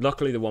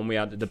 luckily, the one we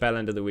had, the bell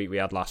end of the week we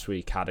had last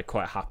week, had a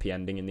quite happy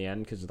ending in the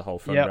end because of the whole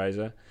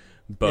fundraiser.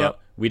 But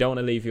we don't want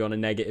to leave you on a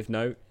negative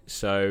note,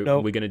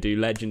 so we're going to do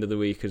Legend of the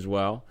Week as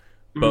well.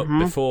 But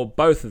before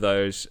both of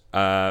those,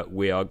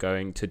 we are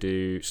going to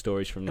do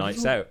stories from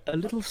Nights Out. A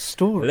little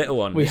story. A little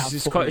one. This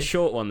is quite a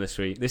short one this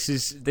week. This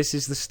is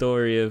the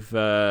story of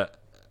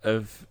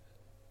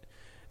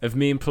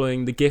me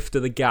employing the gift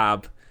of the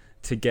gab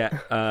to get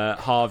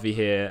Harvey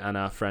here and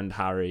our friend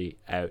Harry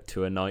out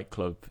to a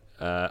nightclub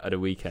at a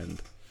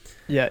weekend.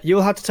 Yeah,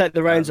 you'll have to take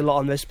the reins a lot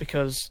on this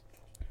because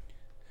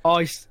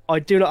I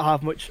do not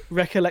have much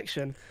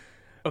recollection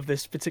of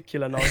this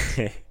particular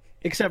night.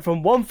 Except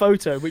from one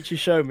photo which you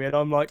showed me, and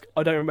I'm like,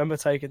 I don't remember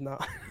taking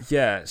that.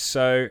 Yeah,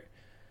 so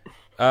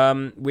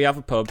we have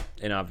a pub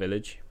in our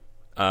village.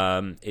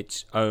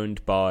 It's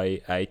owned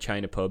by a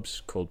chain of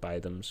pubs called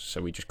Bathams,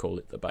 so we just call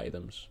it the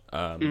Bathams.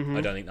 I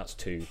don't think that's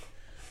too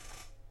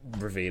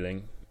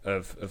revealing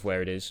of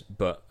where it is,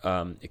 but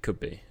it could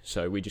be.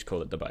 So we just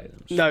call it the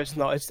Bathams. No, it's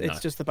not. It's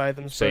just the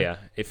Bathams. So yeah,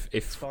 if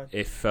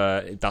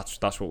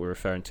that's what we're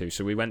referring to.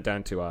 So we went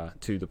down to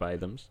the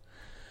Bathams.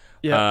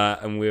 Yeah.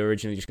 And we were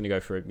originally just going to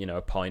go for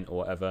a pint or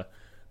whatever.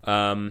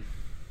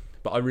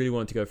 But I really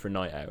wanted to go for a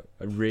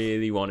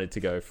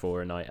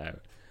night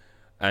out.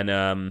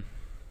 And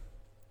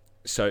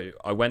so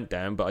I went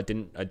down, but I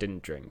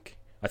didn't drink.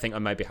 I think I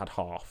maybe had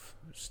half,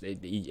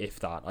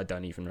 if that. I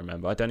don't even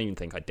remember. I don't even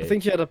think I did. I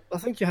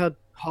think you had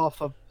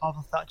half a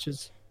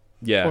Thatcher's.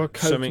 Yeah. Or a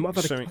Coke.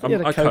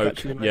 A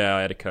Coke. Yeah,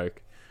 I had a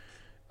Coke.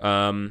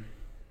 But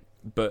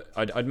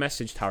I'd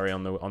messaged Harry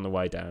on the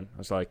way down. I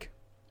was like,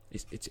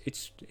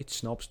 It's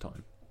snobs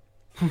time.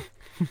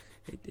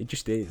 it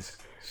just is.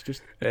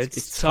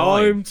 It's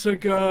time to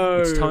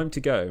go. It's time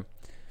to go.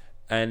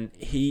 And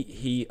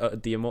he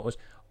the immortals.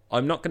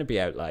 I'm not going to be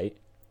out late.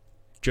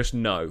 Just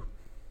no.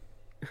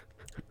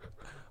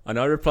 And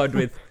I replied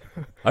with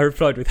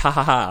ha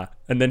ha ha,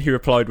 and then he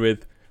replied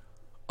with,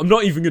 I'm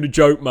not even going to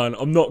joke, man.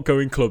 I'm not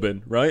going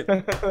clubbing. Right?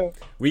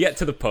 We get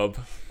to the pub.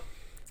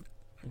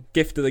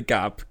 Gift of the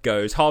gab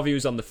goes. Harvey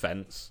was on the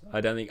fence.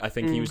 I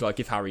think he was like,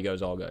 if Harry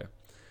goes, I'll go.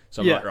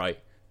 So I'm like, right,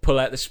 pull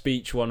out the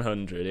speech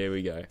 100. Here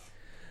we go.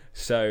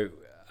 So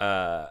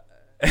I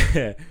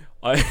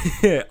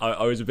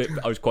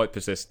was quite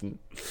persistent,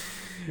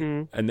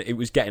 and it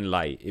was getting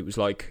late. It was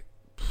like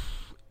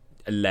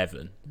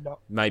 11,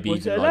 maybe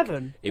was even it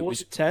 11? It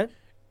was 10.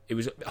 It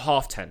was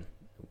 10:30,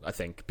 I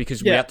think,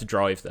 because we had to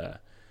drive there.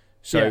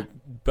 So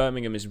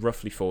Birmingham is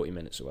roughly 40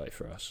 minutes away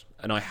for us,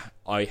 and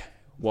I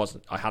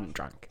hadn't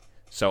drank,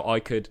 so I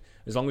could,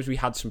 as long as we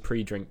had some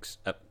pre-drinks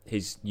at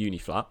his uni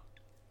flat.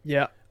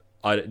 Yeah.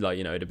 It'd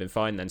have been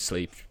fine. Then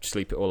sleep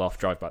it all off.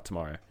 Drive back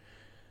tomorrow.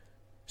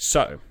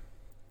 So,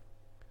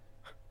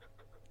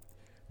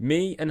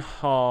 me and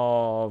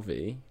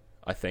Harvey,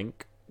 I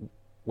think,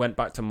 went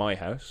back to my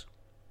house.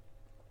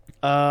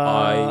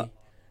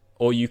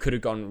 Or you could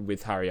have gone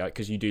with Harry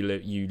because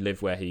you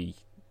live where he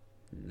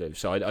lives.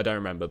 So I don't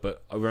remember,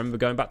 but I remember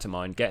going back to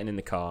mine, getting in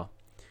the car,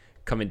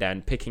 coming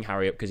down, picking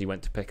Harry up because he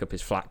went to pick up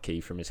his flat key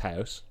from his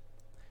house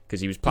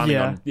because he was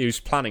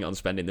planning on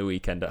spending the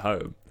weekend at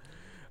home.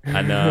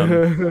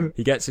 And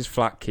he gets his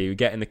flat key. We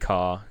get in the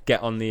car,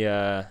 get on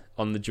the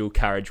dual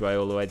carriageway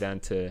all the way down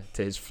to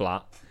his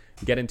flat.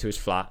 We get into his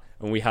flat,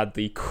 and we had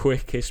the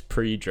quickest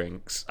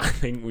pre-drinks I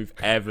think we've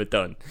ever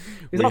done.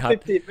 Is that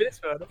 15 minutes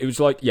further? It was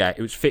like, yeah,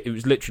 it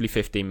was literally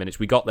 15 minutes.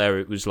 We got there,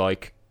 it was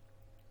like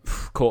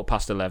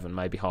 11:15,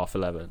 maybe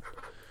 11:30.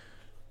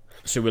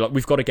 So we're like,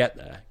 we've got to get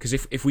there, because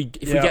if we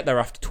get there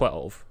after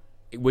 12,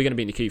 we're going to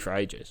be in the queue for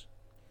ages.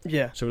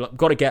 Yeah. So we're like,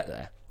 got to get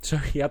there. So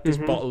he had this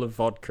bottle of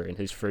vodka in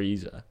his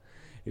freezer.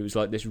 It was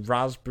like this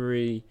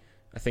raspberry.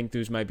 I think there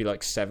was maybe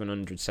like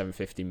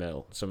 750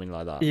 ml, something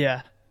like that.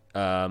 Yeah.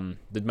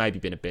 There'd maybe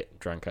been a bit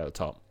drank out the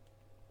top.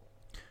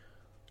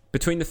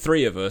 Between the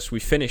three of us, we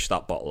finished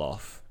that bottle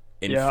off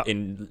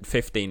in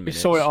 15 minutes.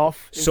 We saw it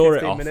off.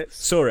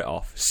 Saw it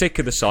off. Sick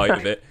of the sight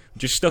of it.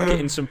 Just stuck it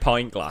in some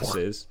pint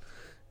glasses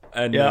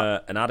and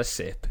had a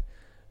sip.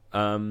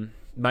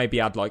 Maybe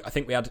had I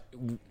think we had,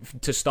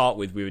 to start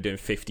with, we were doing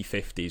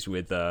 50-50s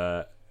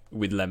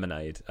with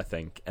lemonade, I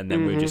think, and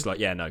then we were just like,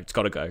 yeah, no, it's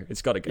got to go. Yeah,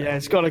 it's got to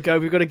go.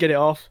 We've got to get it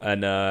off.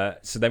 And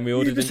so then we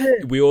ordered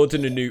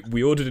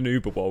an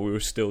Uber while we were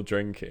still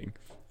drinking.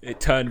 It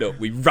turned up.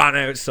 We ran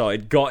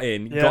outside, got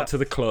in, got to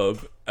the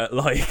club at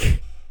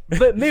like.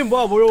 But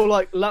meanwhile, we're all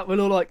like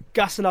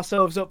gassing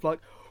ourselves up, like,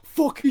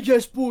 fucking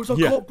yes, boys! I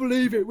can't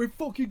believe it. We're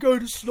fucking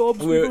going to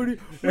Snobs. We're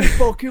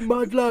fucking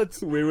mad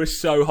lads. We were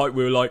so hyped.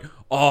 We were like,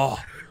 oh,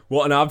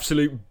 what an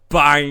absolute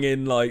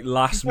banging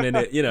last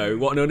minute.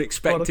 What an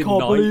unexpected night. I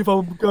can't believe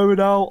I'm going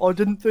out. I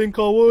didn't think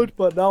I would,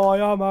 but now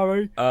I am,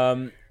 Harry.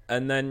 And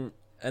then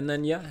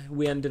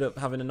we ended up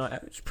having a night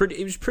out.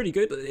 It was pretty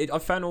good. I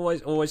found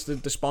always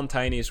the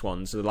spontaneous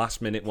ones, the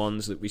last minute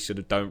ones that we sort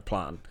of don't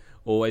plan,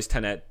 always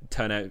turn out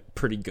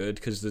pretty good,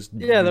 because there's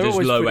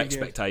low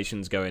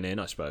expectations going in,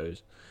 I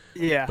suppose.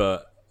 Yeah.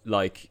 But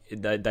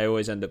they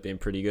always end up being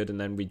pretty good,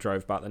 and then we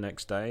drove back the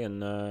next day,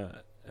 and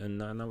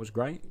that was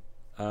great.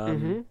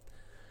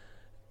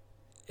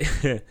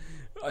 It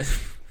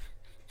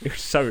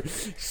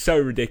was so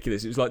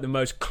ridiculous. It was like the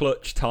most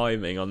clutch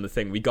timing on the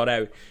thing. We got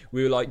out.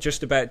 We were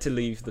just about to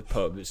leave the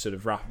pub. It's sort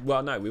of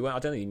well, no, we weren't. I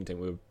don't even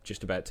think we were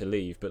just about to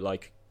leave. But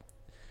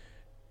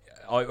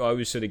I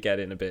was sort of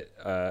getting a bit.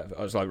 I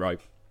was like, right,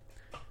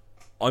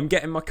 I'm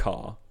getting my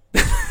car.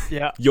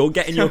 Yeah. You're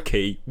getting your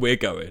key. We're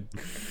going.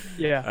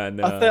 Yeah.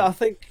 And I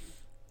think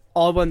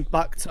I went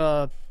back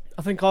to.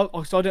 I think I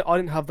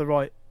didn't have the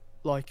right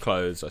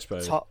clothes, I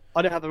suppose.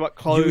 I didn't have the right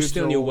clothes. You were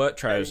still in your work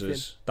trousers.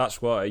 Anything. That's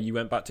why you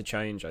went back to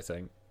change, I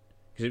think,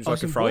 because it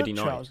was a Friday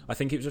night. Trousers. I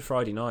think it was a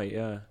Friday night.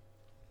 Yeah,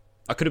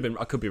 I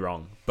could be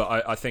wrong,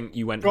 but I think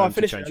you went Bro, home I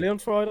finished to change. early on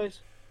Fridays.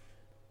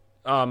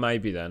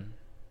 Maybe then.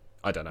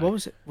 I don't know. What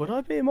was it? Would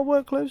I be in my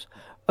work clothes?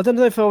 I don't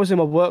know if I was in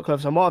my work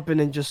clothes. I might have been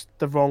in just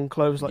the wrong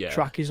clothes,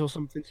 trackies or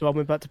something. So I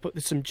went back to put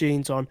some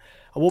jeans on.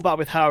 I walked back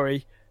with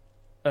Harry,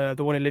 the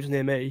one who lives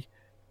near me,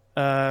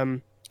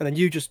 and then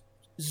you just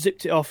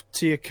zipped it off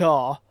to your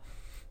car.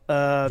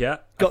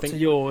 Got to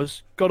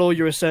yours, got all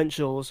your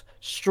essentials,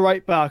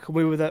 straight back, and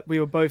we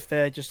were both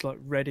there, just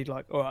ready,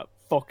 all right,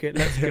 fuck it,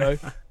 let's go.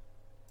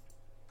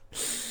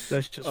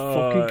 Let's just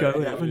fucking go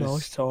and have a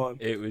nice time.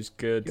 It was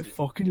good. You're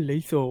fucking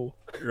lethal.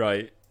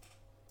 Right.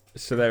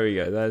 So there we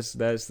go. There's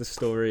the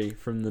story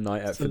from the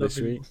night out for this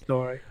week.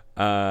 Story.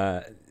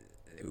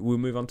 We'll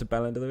move on to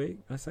Bell End of the Week,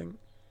 I think.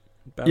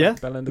 Bell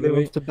End of the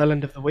Week. To Bell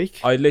End of the Week.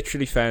 I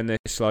literally found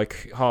this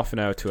half an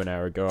hour to an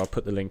hour ago. I'll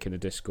put the link in the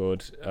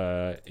Discord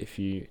if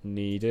you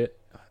need it.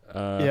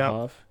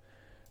 I've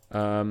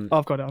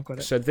got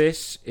it. So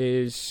this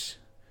is,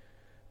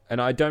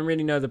 and I don't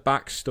really know the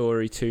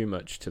backstory too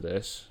much to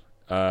this.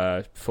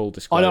 Full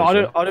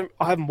disclosure. I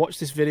haven't watched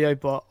this video,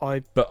 but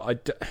I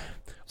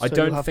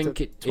don't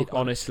think it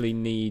honestly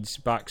needs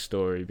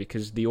backstory,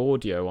 because the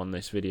audio on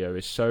this video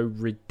is so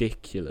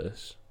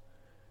ridiculous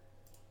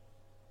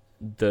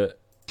that.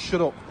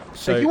 Shut up.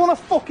 So if you want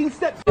to fucking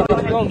step to me,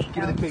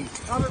 give me the keys.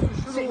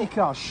 Sit in your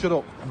car, shut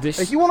up.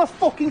 If you want to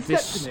fucking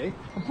step to me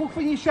and put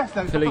your chest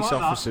out, police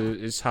officer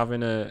is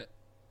having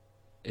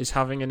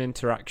an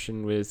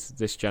interaction with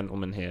this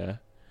gentleman here.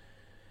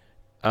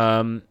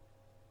 And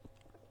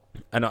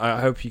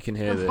I hope you can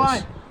hear this.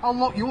 Fine. I'll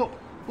lock you up.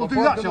 We'll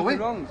do that, shall we?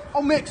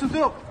 I'll make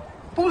something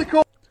up. Public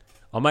call.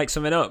 I'll make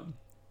something up.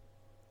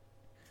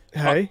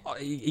 Hey.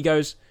 He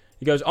goes,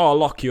 oh, I'll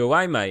lock you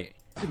away, mate.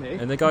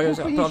 And the guy goes,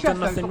 but I've done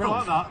nothing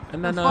wrong.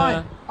 And then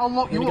I'll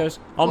lock you he up. goes,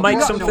 I'll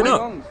make something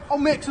up. I'll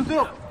make something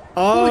up.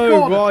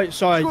 Oh, right.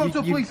 Sorry, you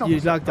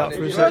lagged that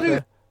for a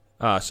second.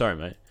 Sorry,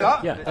 mate.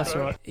 Yeah, that's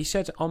all right. He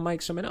said, I'll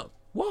make something up.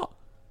 What?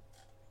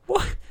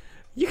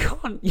 You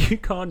can't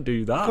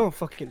do that. You can't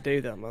fucking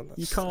do that, man.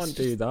 You can't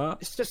do that.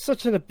 It's just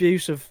such an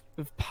abuse of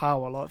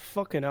power.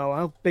 Fucking hell,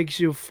 how big's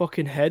your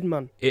fucking head,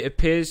 man? It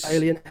appears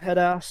alien head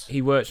ass.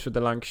 He works for the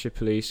Lancashire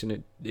Police,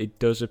 and it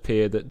does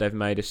appear that they've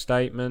made a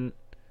statement.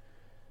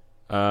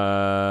 They've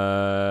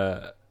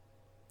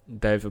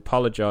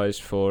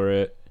apologised for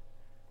it,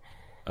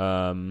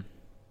 and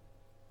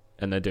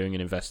they're doing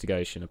an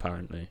investigation,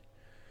 apparently.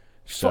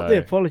 Stop the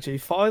apology.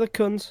 Fire the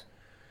cunts.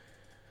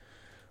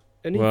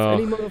 Any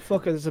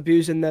motherfucker that's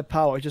abusing their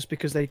power just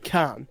because they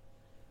can,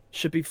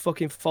 should be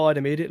fucking fired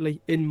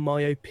immediately, in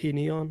my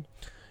opinion.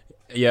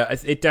 Yeah,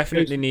 it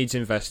definitely needs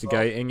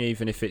investigating,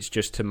 even if it's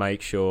just to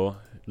make sure.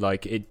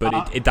 Like it, but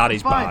that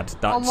is bad.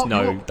 That's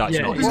not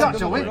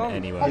acceptable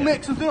anyway. I'll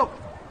make something up.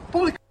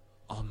 I'll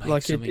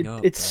make something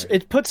up.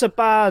 It puts a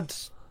bad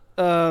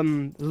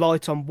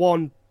light on,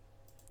 one,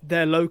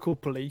 their local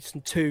police,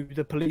 and two,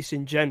 the police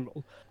in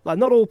general. Like,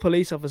 not all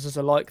police officers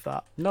are like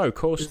that. No, of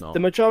course not. The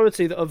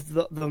majority of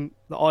them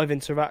that I've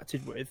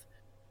interacted with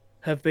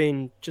have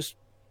been just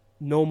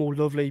normal,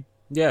 lovely,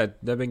 they've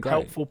been great,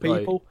 helpful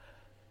people.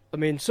 I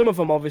mean, some of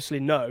them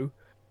obviously know.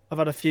 I've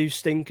had a few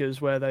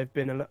stinkers where they've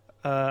been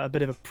a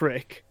bit of a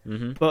prick,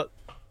 but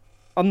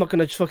I'm not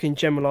going to fucking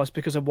generalise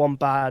because of one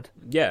bad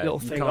little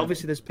thing.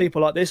 Obviously, there's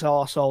people like this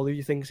arsehole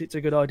who thinks it's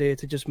a good idea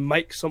to just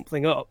make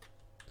something up.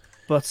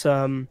 But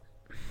most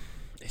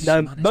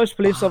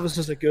police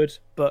officers are good,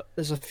 but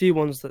there's a few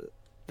ones that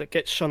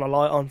get shone a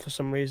light on for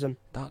some reason.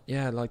 That's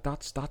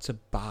a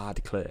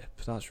bad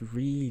clip. That's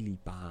really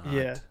bad.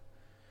 Yeah.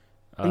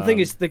 And the thing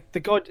is,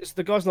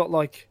 the guy's not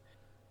like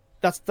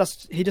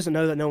he doesn't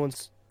know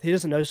that he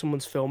doesn't know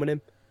someone's filming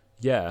him.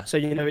 Yeah. So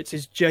it's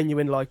his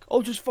genuine like,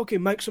 oh, just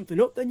fucking make something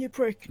up, then you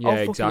prick. Yeah, I'll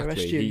fucking exactly.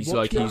 Arrest you. He's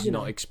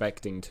not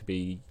expecting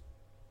to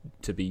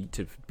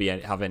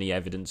have any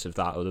evidence of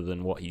that other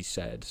than what he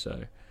said.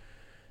 So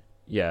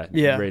yeah,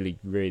 really,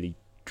 really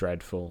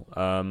dreadful.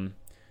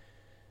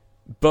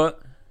 But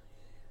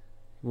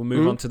we'll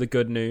move on to the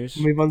good news.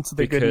 Move on to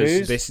the good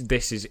news. Because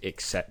this is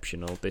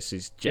exceptional. This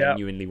is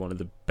genuinely one of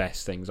the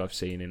best things I've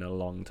seen in a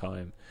long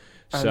time.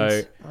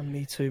 And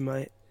me too,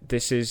 mate.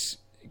 This is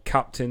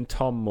Captain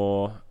Tom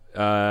Moore.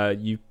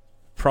 You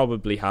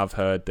probably have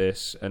heard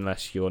this,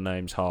 unless your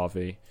name's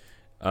Harvey.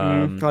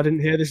 I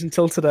didn't hear this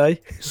until today.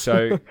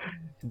 So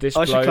this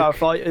I should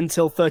clarify,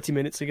 until 30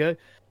 minutes ago.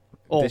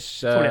 Or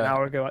probably an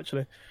hour ago,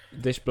 actually.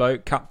 This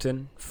bloke,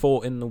 Captain,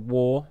 fought in the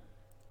war.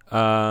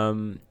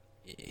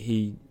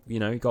 He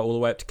got all the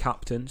way up to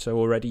Captain, so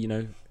already,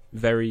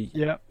 very,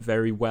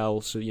 very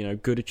well. So,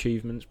 good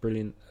achievements,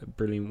 brilliant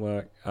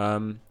work.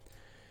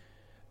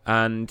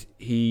 And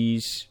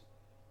he's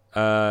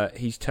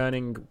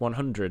turning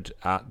 100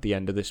 at the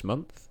end of this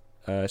month.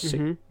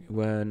 When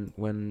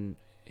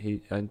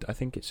he, and I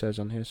think it says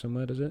on here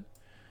somewhere, does it?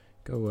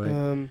 Go away. I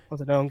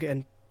don't know. I'm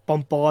getting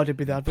bombarded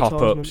with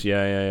advertisements. Pop-ups.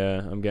 Yeah.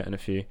 I'm getting a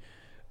few.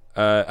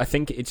 I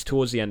think it's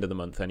towards the end of the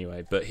month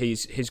anyway. But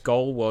his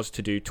goal was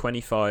to do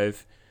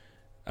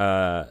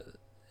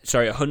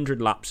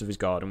 100 laps of his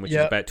garden, which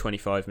is about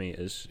 25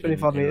 meters.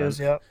 25 meters,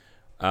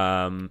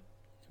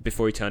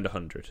 before he turned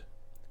 100.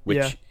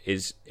 Which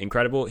is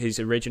incredible. His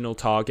original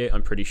target,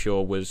 I'm pretty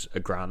sure, was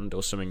 $1,000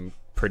 or something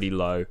pretty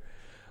low.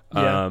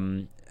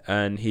 And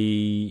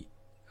he's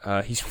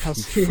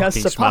fucking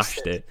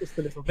smashed it.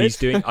 He's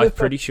doing. I'm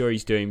pretty sure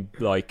he's doing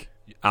like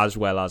as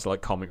well as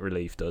like Comic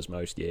Relief does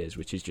most years,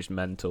 which is just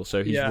mental.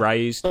 So he's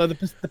raised. So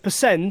the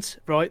percent,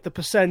 right? The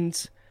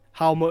percent,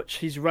 how much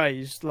he's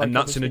raised, like, and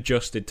that's an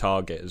adjusted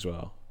target as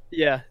well.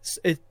 Yeah,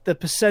 the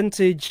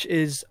percentage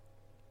is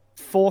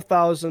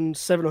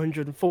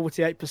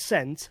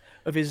 4,748%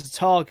 of his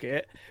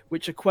target,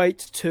 which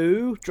equates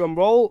to, drum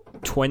roll,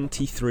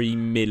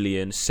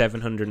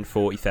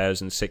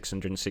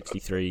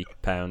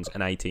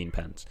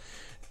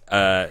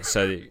 £23,740,663.18.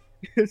 So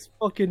it's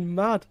fucking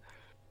mad.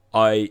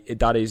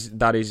 That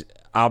is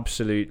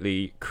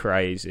absolutely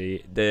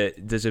crazy.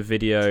 There's a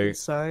video.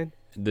 It's insane.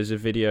 There's a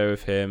video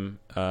of him.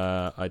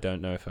 I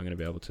don't know if I'm going to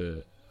be able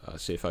to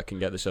see if I can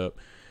get this up,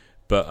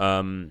 but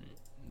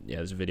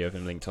there's a video of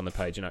him linked on the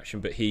page in action.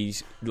 But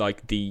he's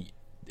like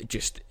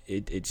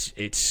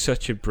it's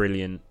such a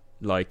brilliant,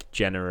 like,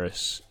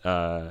 generous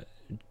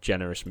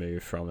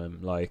move from him.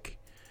 Like,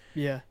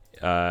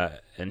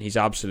 and he's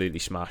absolutely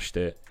smashed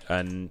it.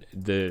 And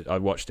I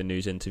watched a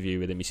news interview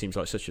with him. He seems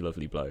like such a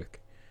lovely bloke.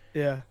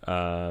 Yeah.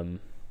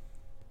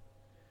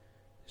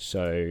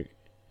 So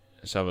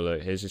let's have a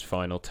look. Here's his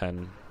final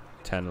 10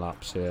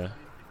 laps here.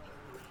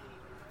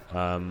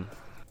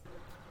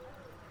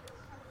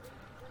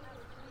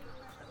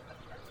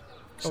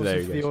 So there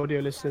you go. The audio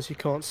listeners, you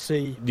can't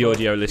see. The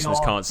audio listeners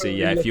can't see.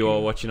 Yeah, if you are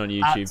watching on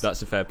YouTube,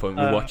 that's a fair point.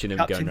 We're watching him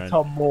Captain going around.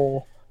 Tom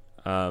Moore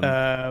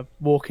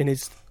walking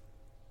his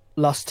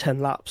last 10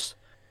 laps.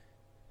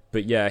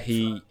 But yeah,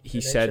 he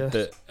said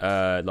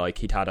that like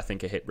he'd had, I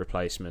think, a hip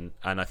replacement,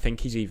 and I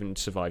think he's even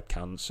survived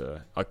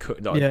cancer.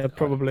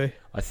 Probably.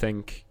 I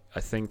think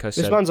I said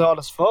this man's hard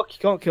as fuck. You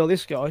can't kill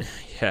this guy.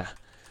 Yeah.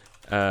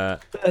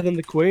 Better than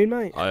the Queen,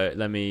 mate.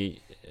 Let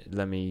me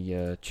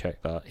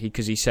check that.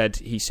 Because he said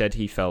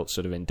he felt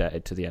sort of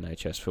indebted to the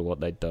NHS for what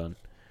they'd done.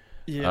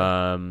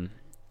 Yeah.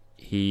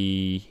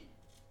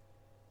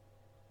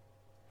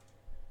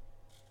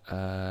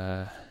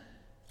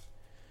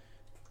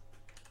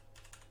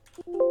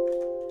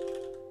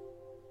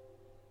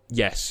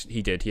 Yes,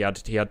 he did. He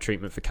had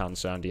treatment for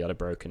cancer and he had a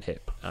broken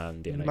hip,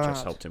 and the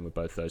NHS helped him with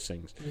both those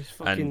things.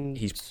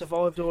 He's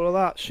survived all of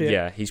that shit.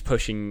 Yeah, he's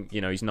pushing.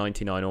 He's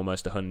 99,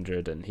 almost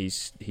 100, and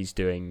he's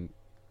doing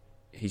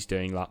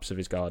people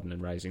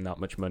raising that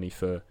much money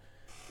for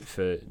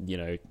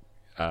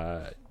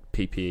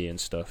PPE and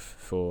stuff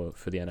for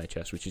the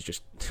NHS, which is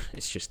just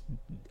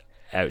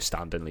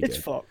outstandingly It's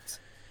good. fucked.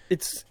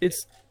 It's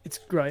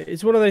great.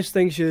 It's one of those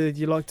things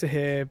you like to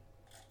hear.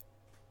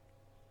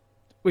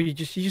 Well, you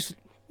just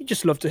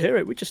love to hear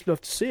it. We just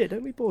love to see it,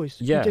 don't we, boys?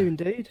 Yeah, we do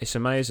indeed. It's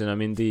amazing. I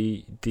mean,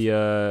 the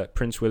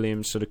Prince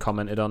William sort of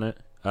commented on it,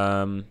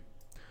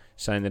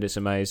 saying that it's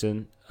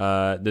amazing.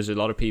 There's a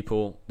lot of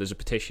people. There's a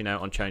petition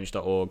out on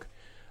Change.org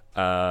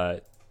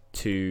to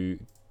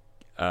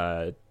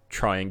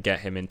try and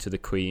get him into the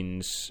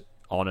Queen's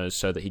honours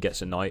so that he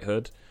gets a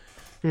knighthood.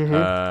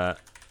 Mm-hmm.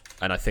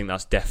 And I think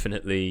that's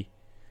definitely.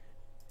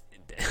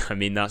 I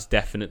mean, that's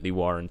definitely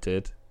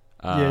warranted.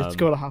 Yeah, it's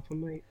got to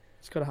happen, mate.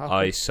 It's got to happen.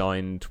 I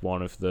signed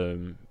one of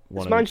them.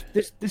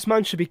 This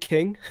man should be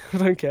king. I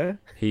don't care.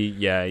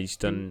 He's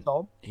done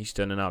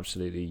an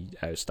absolutely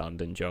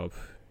outstanding job.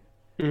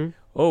 Mm.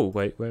 Oh,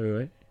 wait.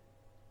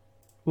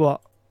 What?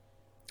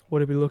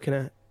 What are we looking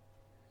at?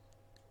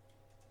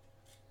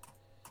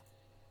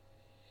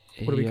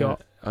 What do we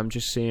got? I'm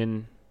just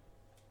seeing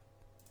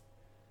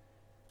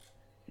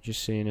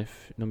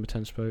if number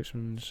 10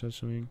 spokesman said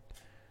something.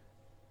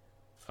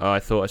 Oh, I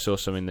thought I saw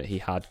something that he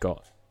had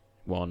got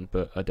one,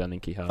 but I don't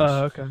think he has.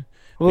 Oh, okay.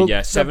 Well, but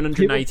yeah,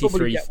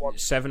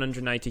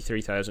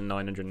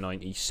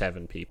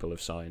 783,997 people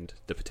have signed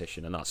the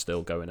petition, and that's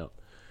still going up.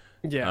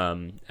 Yeah.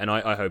 And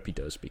I hope he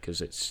does, because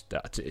it's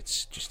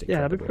just incredible.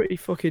 Yeah, that'd be pretty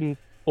fucking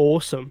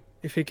awesome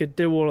if he could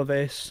do all of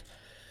this,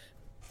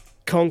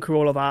 conquer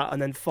all of that,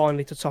 and then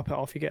finally to top it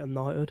off, you get a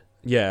knighthood.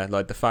 Yeah,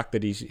 like the fact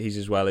that he's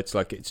as well. It's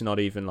like it's not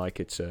even like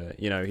it's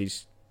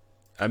he's.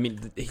 I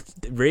mean,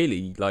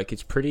 really, like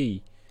it's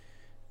pretty.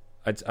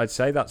 I'd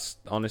say that's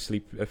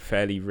honestly a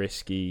fairly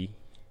risky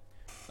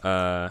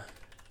thing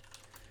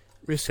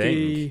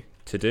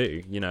to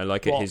do.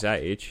 Like what? At his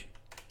age.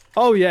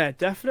 Oh yeah,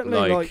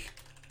 definitely.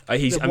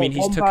 He's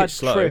took it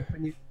slow,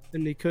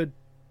 and he could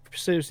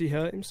seriously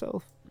hurt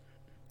himself.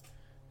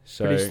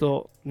 So but he's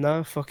thought,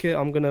 no, fuck it,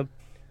 I'm gonna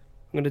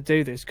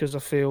do this because I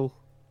feel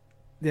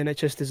the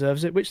NHS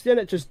deserves it, which the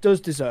NHS does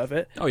deserve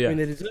it. Oh yeah, I mean,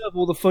 they deserve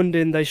all the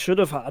funding they should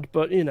have had,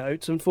 but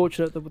it's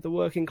unfortunate that the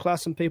working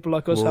class and people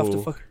like us have to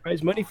fucking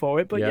raise money for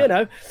it. But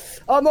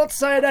I'm not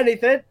saying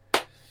anything.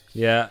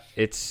 Yeah,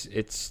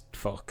 it's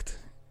fucked.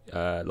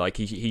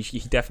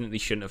 He definitely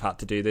shouldn't have had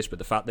to do this, but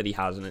the fact that he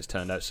has and it's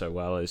turned out so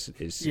well is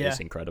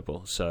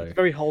incredible. So it's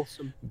very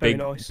wholesome, very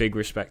nice. Big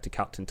respect to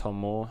Captain Tom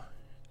Moore,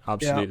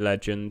 absolute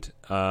legend.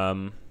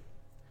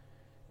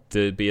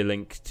 There'll be a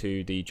link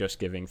to the Just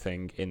Giving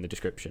thing in the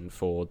description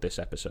for this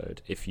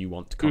episode if you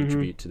want to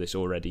contribute to this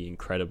already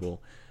incredible,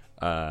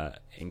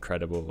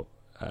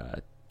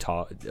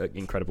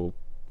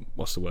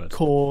 what's the word?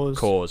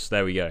 Cause.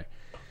 There we go.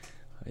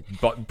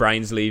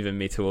 Brain's leaving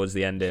me towards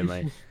the end here,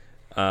 mate.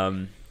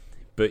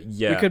 But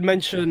yeah, we could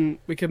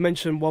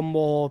mention one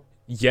more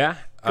good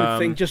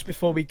thing just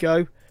before we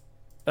go.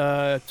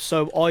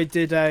 So I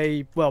did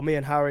me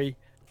and Harry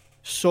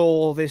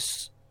saw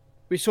this.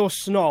 We saw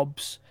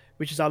Snobs,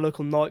 which is our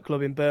local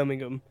nightclub in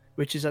Birmingham,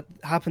 which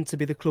happened to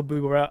be the club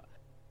we were at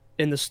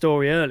in the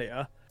story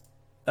earlier.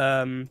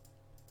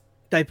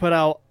 They put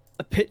out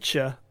a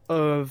picture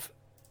of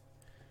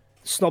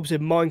Snobs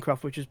in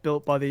Minecraft, which was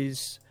built by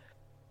these,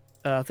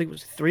 I think it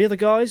was 3 of the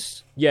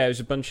guys. Yeah, it was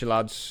a bunch of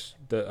lads.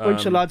 A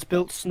bunch of lads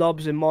built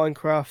Snobs in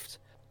Minecraft,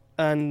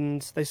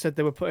 and they said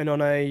they were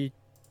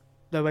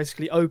they're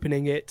basically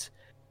opening it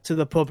to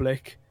the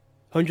public.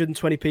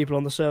 120 people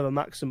on the server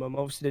maximum.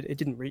 Obviously, it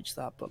didn't reach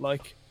that, but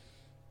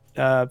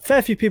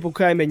fair few people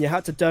came in. You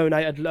had to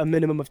donate a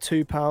minimum of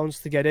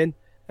 £2 to get in,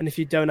 and if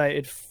you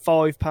donated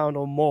 £5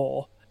 or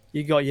more,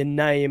 you got your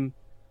name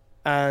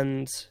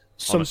and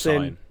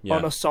something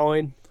on a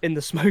sign in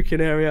the smoking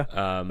area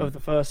of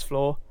the first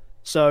floor.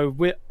 So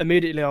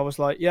immediately I was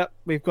like, "Yep,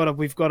 we've got to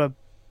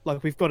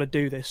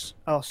do this."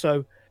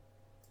 So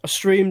I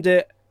streamed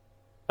it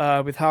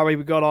with Harry.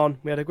 We got on.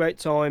 We had a great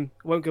time.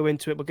 Won't go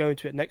into it. We'll go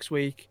into it next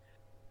week.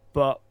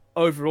 But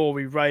overall,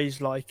 we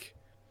raised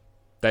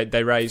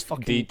They raised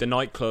the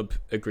nightclub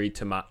agreed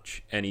to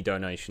match any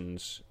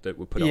donations that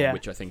were put on,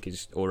 which I think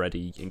is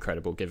already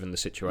incredible given the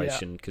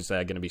situation, because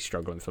they're going to be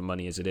struggling for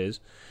money as it is.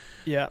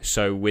 Yeah.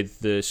 So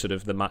with the sort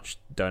of the match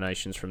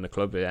donations from the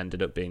club, it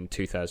ended up being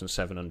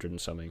 2,700 and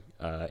something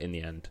in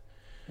the end.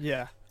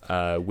 Yeah.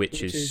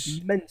 Which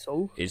is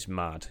mental. Is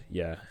mad.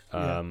 Yeah.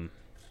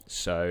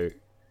 So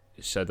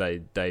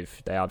they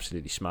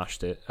absolutely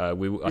smashed it. I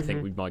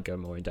think we might go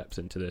more in depth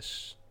into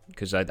this,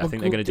 because I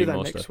think they're going to do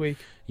more next stuff. Week,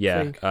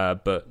 yeah,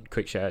 but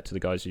quick shout out to the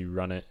guys who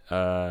run it: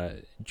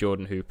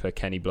 Jordan Hooper,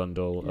 Kenny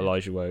Blundell,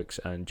 Elijah Wokes,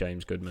 and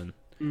James Goodman.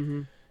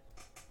 Mm-hmm.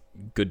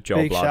 Good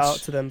job, Big lads! Shout out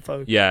to them,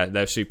 folks. Yeah,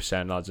 they're super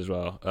sound lads as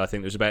well. I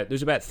think there's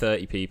about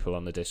 30 people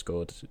on the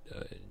Discord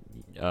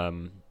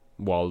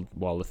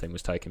while the thing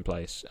was taking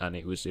place, and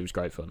it was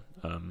great fun.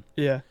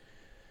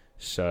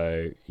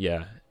 So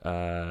yeah,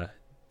 and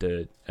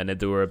there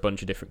were a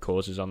bunch of different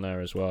causes on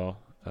there as well.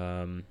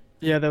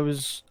 There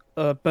was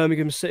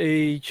Birmingham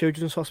City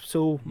Children's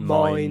Hospital,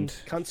 Mind,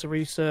 Cancer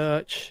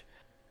Research.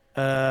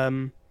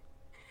 What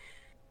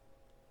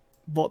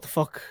the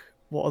fuck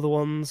what other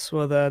ones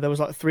were there? There was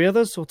like 3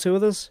 others or 2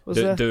 others. Was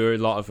there? There were a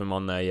lot of them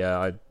on there,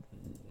 yeah.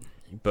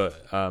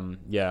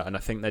 And I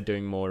think they're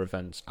doing more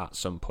events at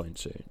some point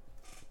soon.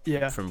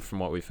 Yeah. From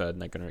what we've heard,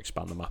 and they're going to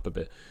expand them up a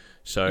bit.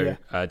 So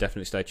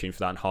definitely stay tuned for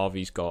that. And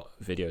Harvey's got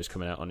videos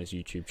coming out on his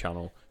YouTube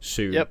channel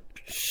soon. Yep,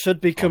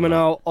 should be coming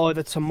out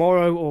either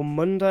tomorrow or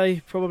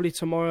Monday. Probably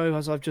tomorrow,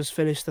 as I've just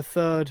finished the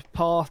 3rd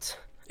part.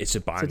 It's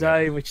a banger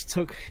today,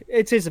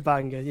 it is a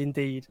banger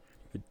indeed.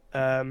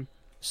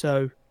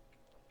 So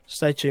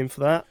stay tuned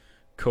for that.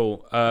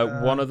 Cool.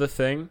 One other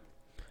thing,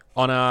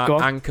 on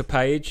our Anchor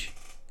page,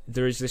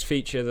 there is this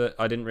feature that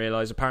I didn't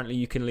realise. Apparently,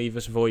 you can leave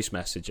us voice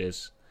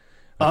messages.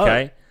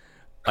 Okay,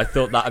 I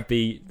thought that'd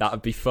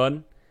be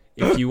fun.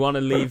 If you want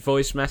to leave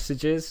voice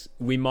messages,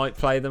 we might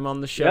play them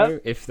on the show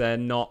if they're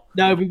not.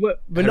 No, we're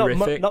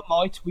not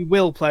might. We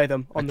will play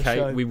them on the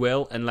show. Okay, we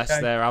will, unless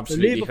they're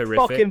absolutely leave a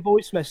horrific. Fucking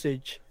voice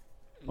message.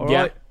 All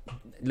right?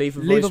 Leave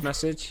a voice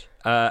message.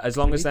 As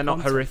long as they're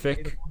not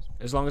horrific.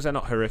 As long as they're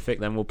not horrific,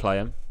 then we'll play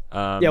them.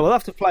 We'll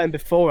have to play them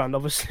beforehand,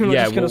 obviously.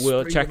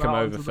 We'll check them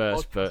over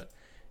first, but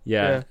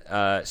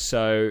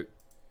so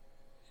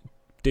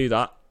do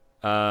that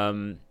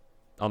on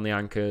the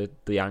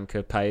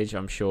Anchor page.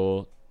 I'm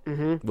sure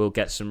we'll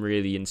get some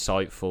really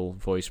insightful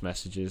voice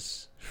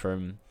messages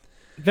from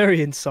you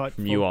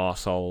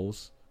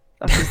arseholes.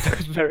 That's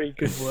a very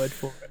good word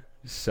for it.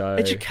 So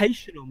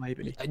educational,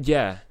 maybe.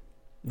 Yeah,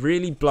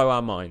 really blow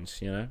our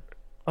minds.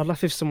 I'd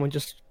love if someone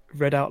just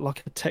read out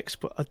like a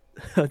textbook,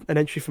 an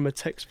entry from a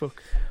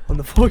textbook on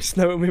the voice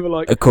note, and we were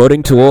like,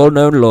 according to all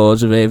known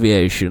laws of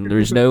aviation, there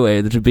is no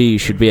way that a bee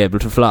should be able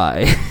to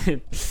fly.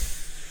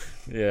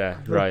 Yeah,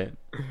 right.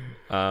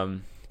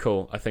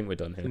 Cool. I think we're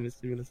done here.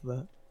 Similar to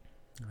that.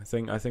 I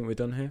think we're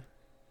done here.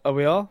 Oh,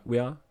 we are? We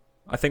are?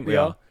 I think we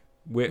are.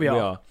 We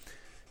are.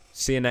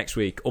 See you next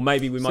week. Or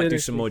maybe we might do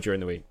some more during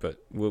the week, but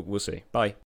we'll see. Bye.